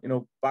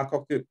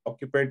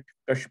Pak-occupied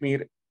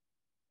Kashmir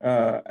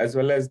as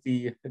well as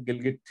the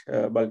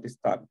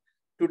Gilgit-Baltistan?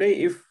 Today,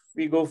 if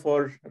we go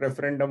for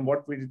referendum,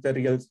 what will be the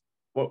real?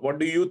 What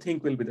do you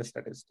think will be the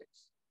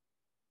statistics?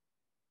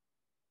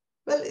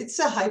 Well, it's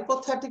a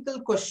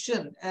hypothetical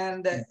question,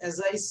 and as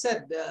I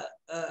said,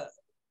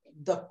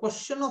 the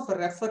question of a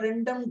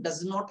referendum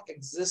does not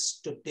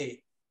exist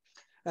today.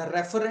 A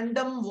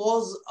referendum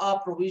was a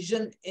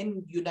provision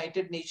in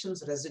United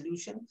Nations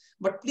resolution,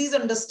 but please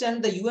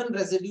understand the UN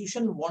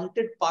resolution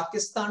wanted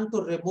Pakistan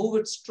to remove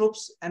its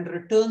troops and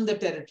return the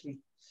territory.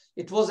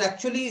 It was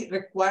actually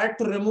required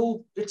to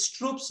remove its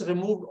troops,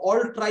 remove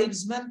all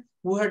tribesmen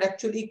who had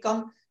actually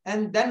come,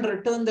 and then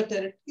return the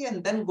territory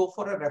and then go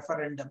for a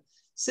referendum.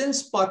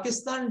 Since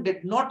Pakistan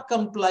did not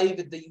comply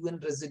with the UN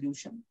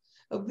resolution,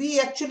 we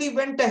actually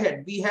went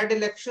ahead. We had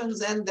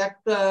elections and that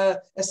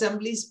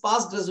assemblies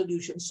passed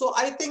resolutions. So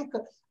I think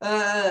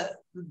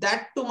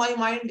that to my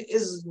mind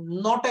is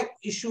not an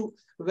issue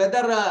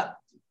whether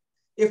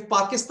if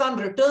Pakistan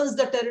returns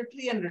the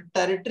territory and the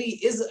territory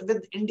is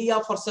with India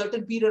for a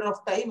certain period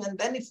of time, and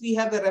then if we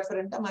have a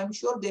referendum, I'm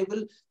sure they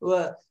will,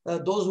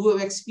 those who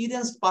have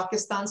experienced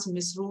Pakistan's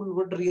misrule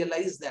would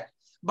realize that.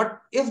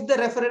 But if the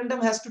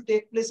referendum has to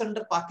take place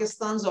under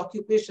Pakistan's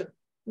occupation,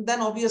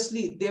 then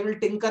obviously they will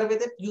tinker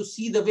with it. You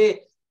see the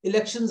way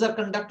elections are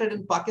conducted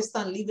in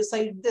Pakistan, leave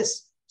aside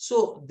this.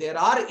 So there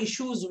are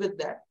issues with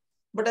that.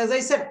 But as I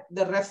said,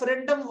 the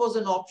referendum was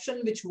an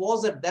option which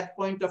was at that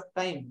point of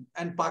time,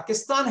 and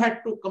Pakistan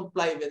had to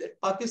comply with it.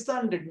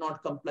 Pakistan did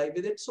not comply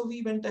with it. So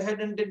we went ahead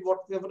and did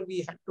whatever we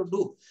had to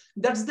do.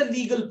 That's the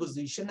legal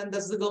position, and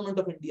that's the government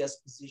of India's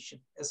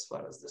position as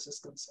far as this is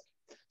concerned.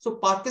 So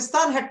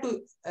Pakistan had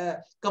to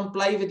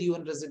comply with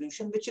UN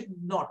resolution, which it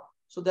did not.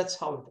 So that's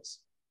how it is.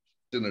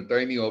 In a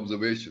tiny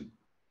observation,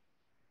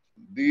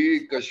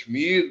 the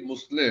Kashmir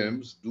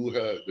Muslims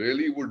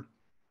really would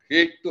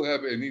hate to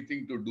have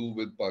anything to do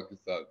with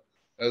Pakistan.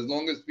 As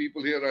long as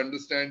people here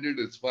understand it,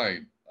 it's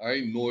fine. I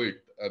know it.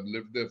 I've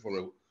lived there for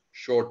a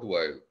short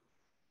while.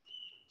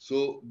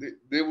 So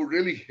they would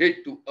really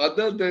hate to,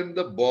 other than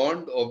the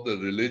bond of the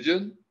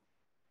religion,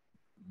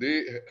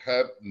 they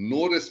have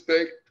no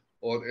respect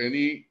or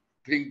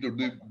anything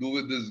to do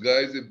with these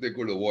guys if they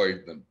could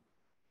avoid them.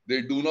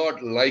 They do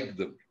not like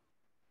them.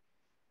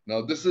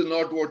 Now, this is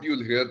not what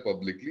you'll hear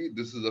publicly.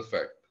 This is a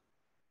fact.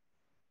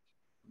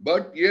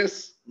 But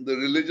yes, the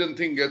religion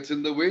thing gets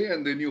in the way,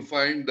 and then you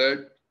find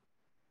that,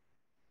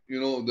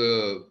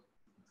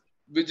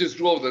 which is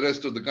true of the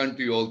rest of the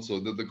country also,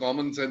 that the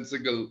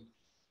commonsensical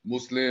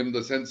Muslim,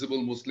 the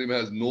sensible Muslim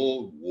has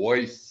no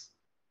voice.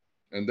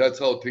 And that's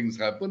how things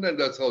happen, and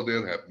that's how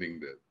they're happening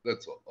there.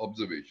 That's all.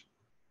 Observation.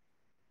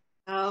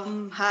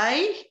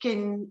 Hi,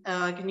 can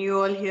you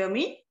all hear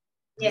me?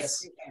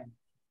 Yes, you can.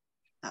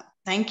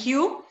 Thank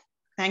you.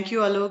 Thank you,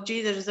 Alok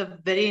ji. That is a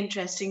very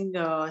interesting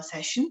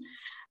session.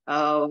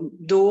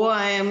 Though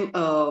I am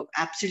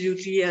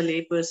absolutely a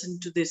layperson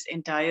to this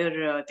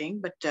entire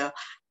thing, but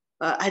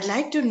I'd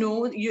like to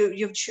know,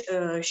 you've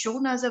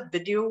shown us a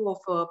video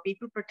of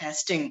people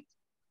protesting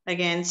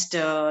against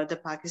the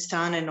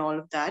Pakistan and all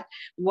of that.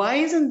 Why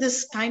isn't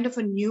this kind of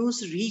a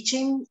news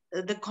reaching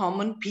the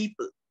common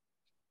people?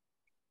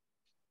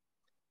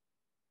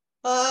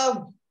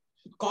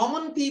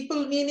 Common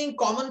people meaning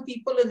common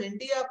people in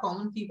India,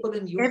 common people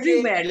in UK?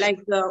 Everywhere. Like,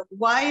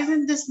 why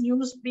isn't this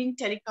news being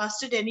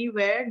telecasted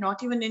anywhere?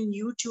 Not even in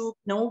YouTube,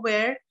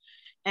 nowhere.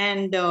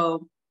 And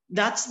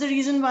that's the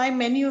reason why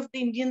many of the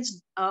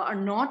Indians are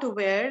not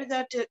aware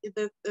that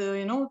the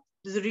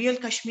real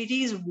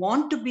Kashmiris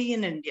want to be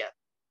in India.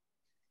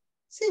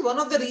 See, one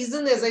of the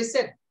reasons, as I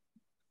said,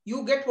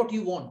 you get what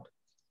you want.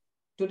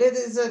 Today,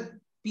 there is a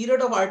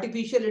period of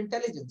artificial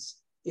intelligence.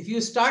 If you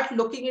start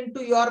looking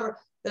into your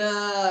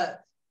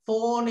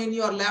phone, in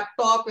your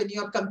laptop, in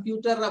your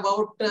computer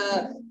about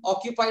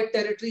occupied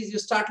territories, you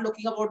start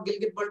looking about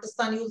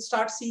Gilgit-Baltistan, you will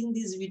start seeing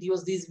these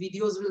videos. These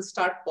videos will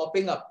start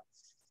popping up.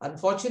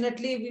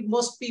 Unfortunately,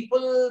 most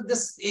people,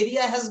 this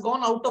area has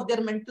gone out of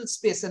their mental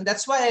space. And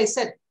that's why I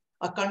said,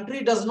 a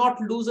country does not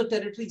lose a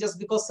territory just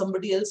because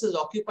somebody else has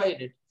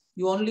occupied it.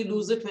 You only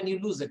lose it when you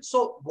lose it.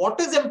 So what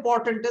is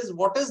important is,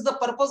 what is the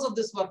purpose of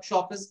this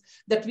workshop is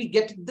that we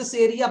get this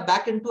area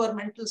back into our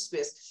mental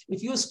space.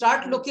 If you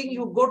start looking,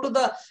 you go to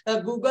the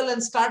Google and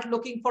start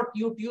looking for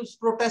YouTube's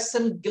protests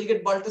in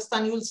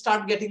Gilgit-Baltistan, you will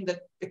start getting the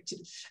picture.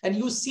 And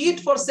you see it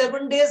for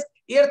 7 days,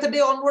 8th day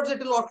onwards, it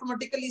will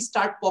automatically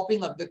start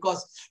popping up,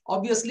 because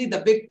obviously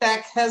the big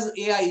tech has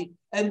AI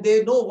and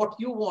they know what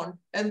you want,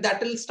 and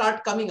that will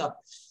start coming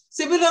up.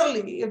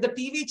 Similarly, if the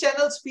TV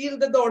channels feel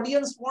that the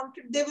audience want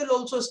it, they will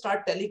also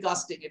start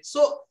telecasting it.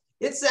 So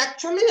it's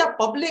actually a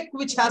public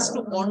which has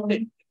to want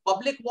it. If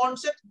public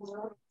wants it,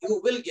 you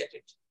will get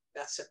it.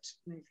 That's it.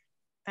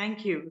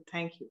 Thank you.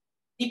 Thank you.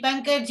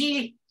 Deepankar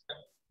ji,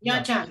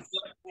 your chance.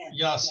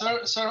 Yeah,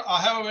 sir,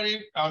 I have a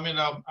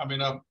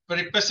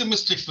very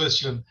pessimistic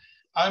question.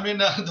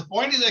 The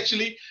point is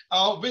actually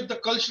with the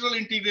cultural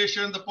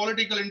integration, the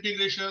political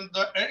integration,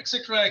 the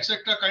etc.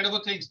 kind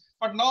of things.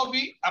 But now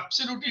we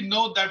absolutely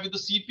know that with the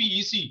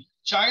CPEC,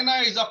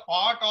 China is a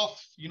part of,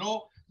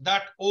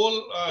 that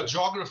whole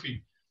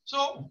geography.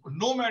 So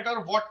no matter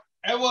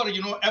whatever,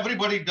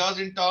 everybody does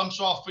in terms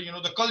of,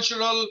 the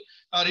cultural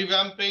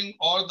revamping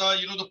or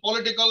the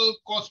political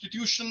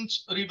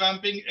constitutions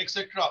revamping,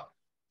 etc.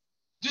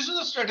 This is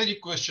a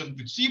strategic question.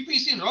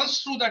 CPEC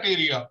runs through that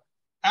area,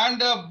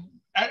 and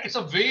it's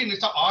a vein,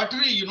 it's an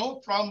artery,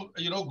 from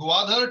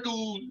Gwadar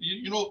to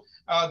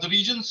the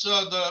regions,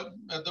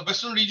 the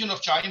western region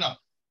of China.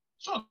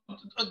 So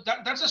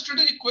that's a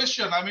strategic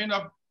question.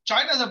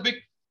 China is a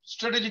big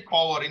strategic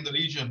power in the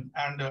region,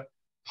 and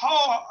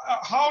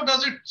how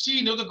does it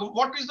see?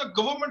 What is the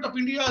government of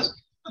India's?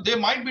 They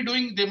might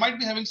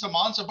be having some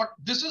answer, but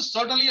this is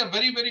certainly a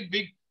very, very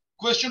big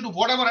question to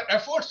whatever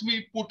efforts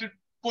we put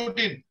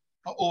in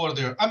over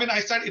there. I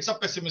said it's a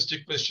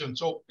pessimistic question,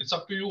 so it's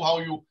up to you how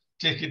you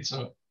take it,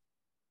 sir.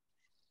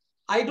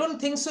 I don't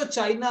think so.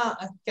 China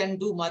can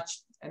do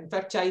much. In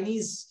fact,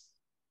 Chinese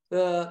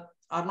are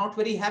not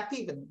very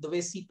happy with the way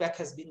CPEC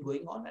has been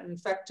going on. And in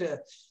fact,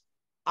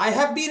 I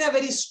have been a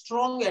very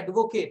strong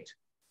advocate.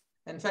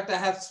 In fact, I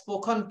have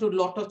spoken to a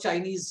lot of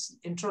Chinese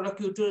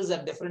interlocutors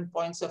at different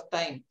points of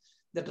time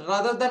that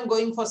rather than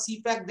going for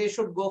CPEC, they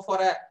should go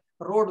for a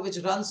road which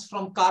runs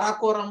from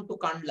Karakoram to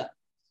Kandla.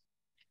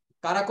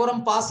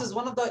 Karakoram Pass is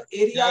one of the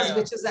areas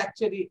which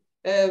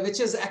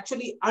is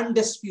actually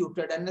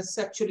undisputed, and it's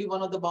actually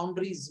one of the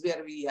boundaries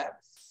where we have.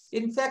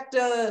 In fact,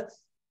 that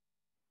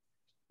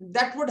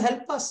would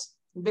help us,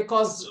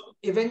 because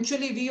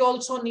eventually we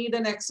also need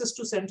an access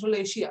to Central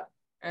Asia.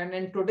 And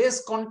in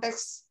today's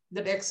context,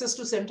 that access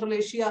to Central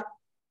Asia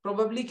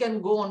probably can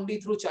go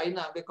only through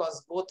China,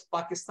 because both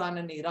Pakistan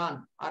and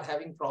Iran are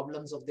having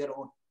problems of their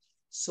own.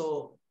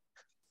 So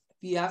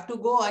we have to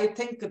go. I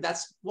think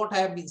that's what I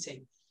have been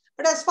saying.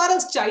 But as far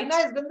as China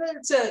is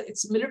concerned,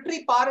 its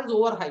military power is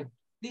overhyped.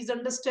 Please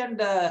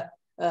understand,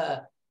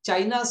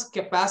 China's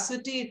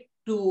capacity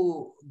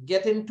to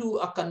get into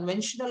a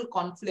conventional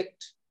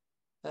conflict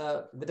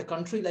with a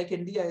country like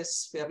India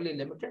is fairly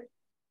limited.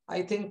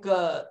 I think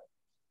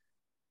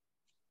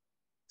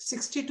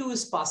 62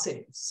 is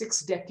passé,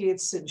 6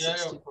 decades since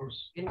 60.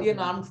 Indian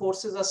armed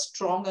forces are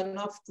strong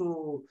enough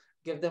to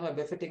give them a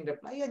befitting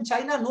reply, and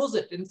China knows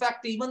it. In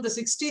fact, even the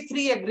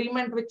 63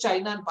 agreement which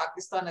China and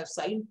Pakistan have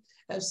signed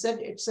have said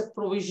it's a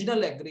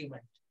provisional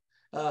agreement.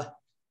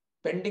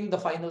 pending the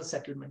final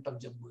settlement of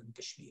Jammu and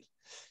Kashmir.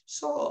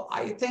 So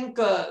I think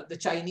the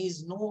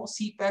Chinese know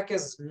CPEC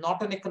is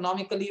not an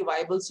economically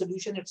viable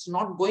solution. It's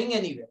not going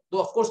anywhere.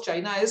 Though, of course,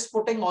 China is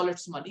putting all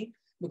its money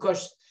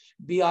because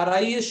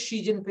BRI is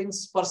Xi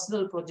Jinping's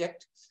personal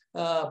project.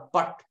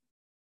 But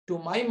to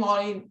my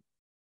mind,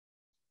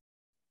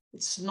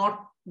 it's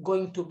not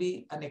going to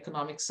be an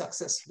economic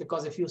success,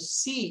 because if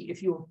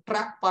you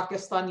track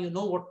Pakistan, you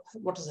know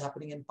what is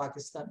happening in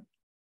Pakistan.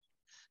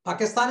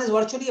 Pakistan is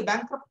virtually a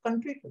bankrupt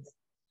country today.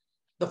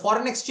 The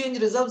foreign exchange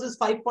reserves is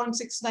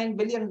 $5.69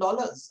 billion,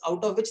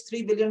 out of which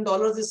 $3 billion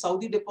is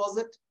Saudi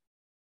deposit.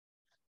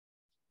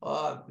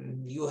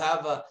 You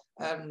have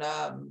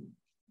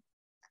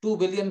 2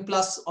 billion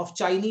plus of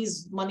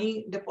Chinese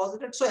money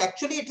deposited. So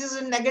actually it is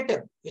in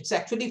negative. It's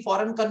actually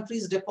foreign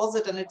countries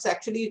deposit, and it's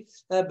actually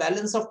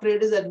balance of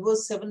trade is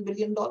adverse $7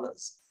 billion.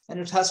 And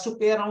it has to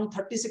pay around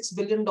 $36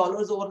 billion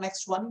over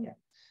next 1 year.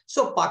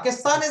 So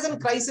Pakistan is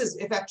in crisis.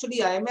 If actually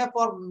IMF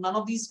or none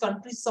of these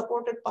countries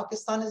supported,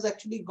 Pakistan has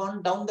actually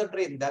gone down the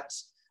drain.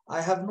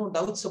 I have no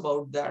doubts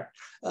about that.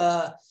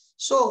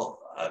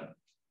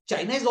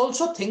 China is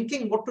also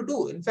thinking what to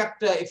do. In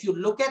fact, if you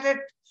look at it,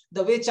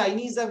 the way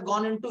Chinese have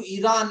gone into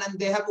Iran and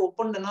they have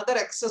opened another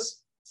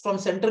access from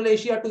Central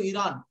Asia to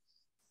Iran,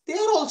 they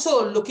are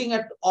also looking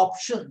at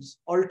options,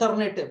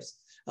 alternatives.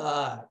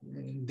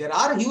 There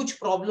are huge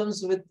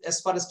problems with as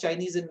far as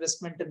Chinese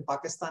investment in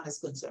Pakistan is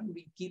concerned.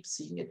 We keep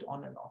seeing it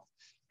on and off.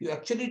 You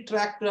actually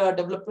track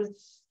development.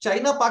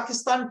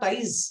 China-Pakistan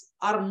ties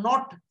are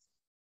not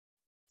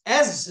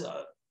as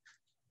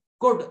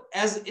good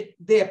as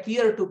they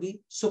appear to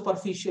be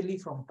superficially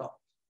from top.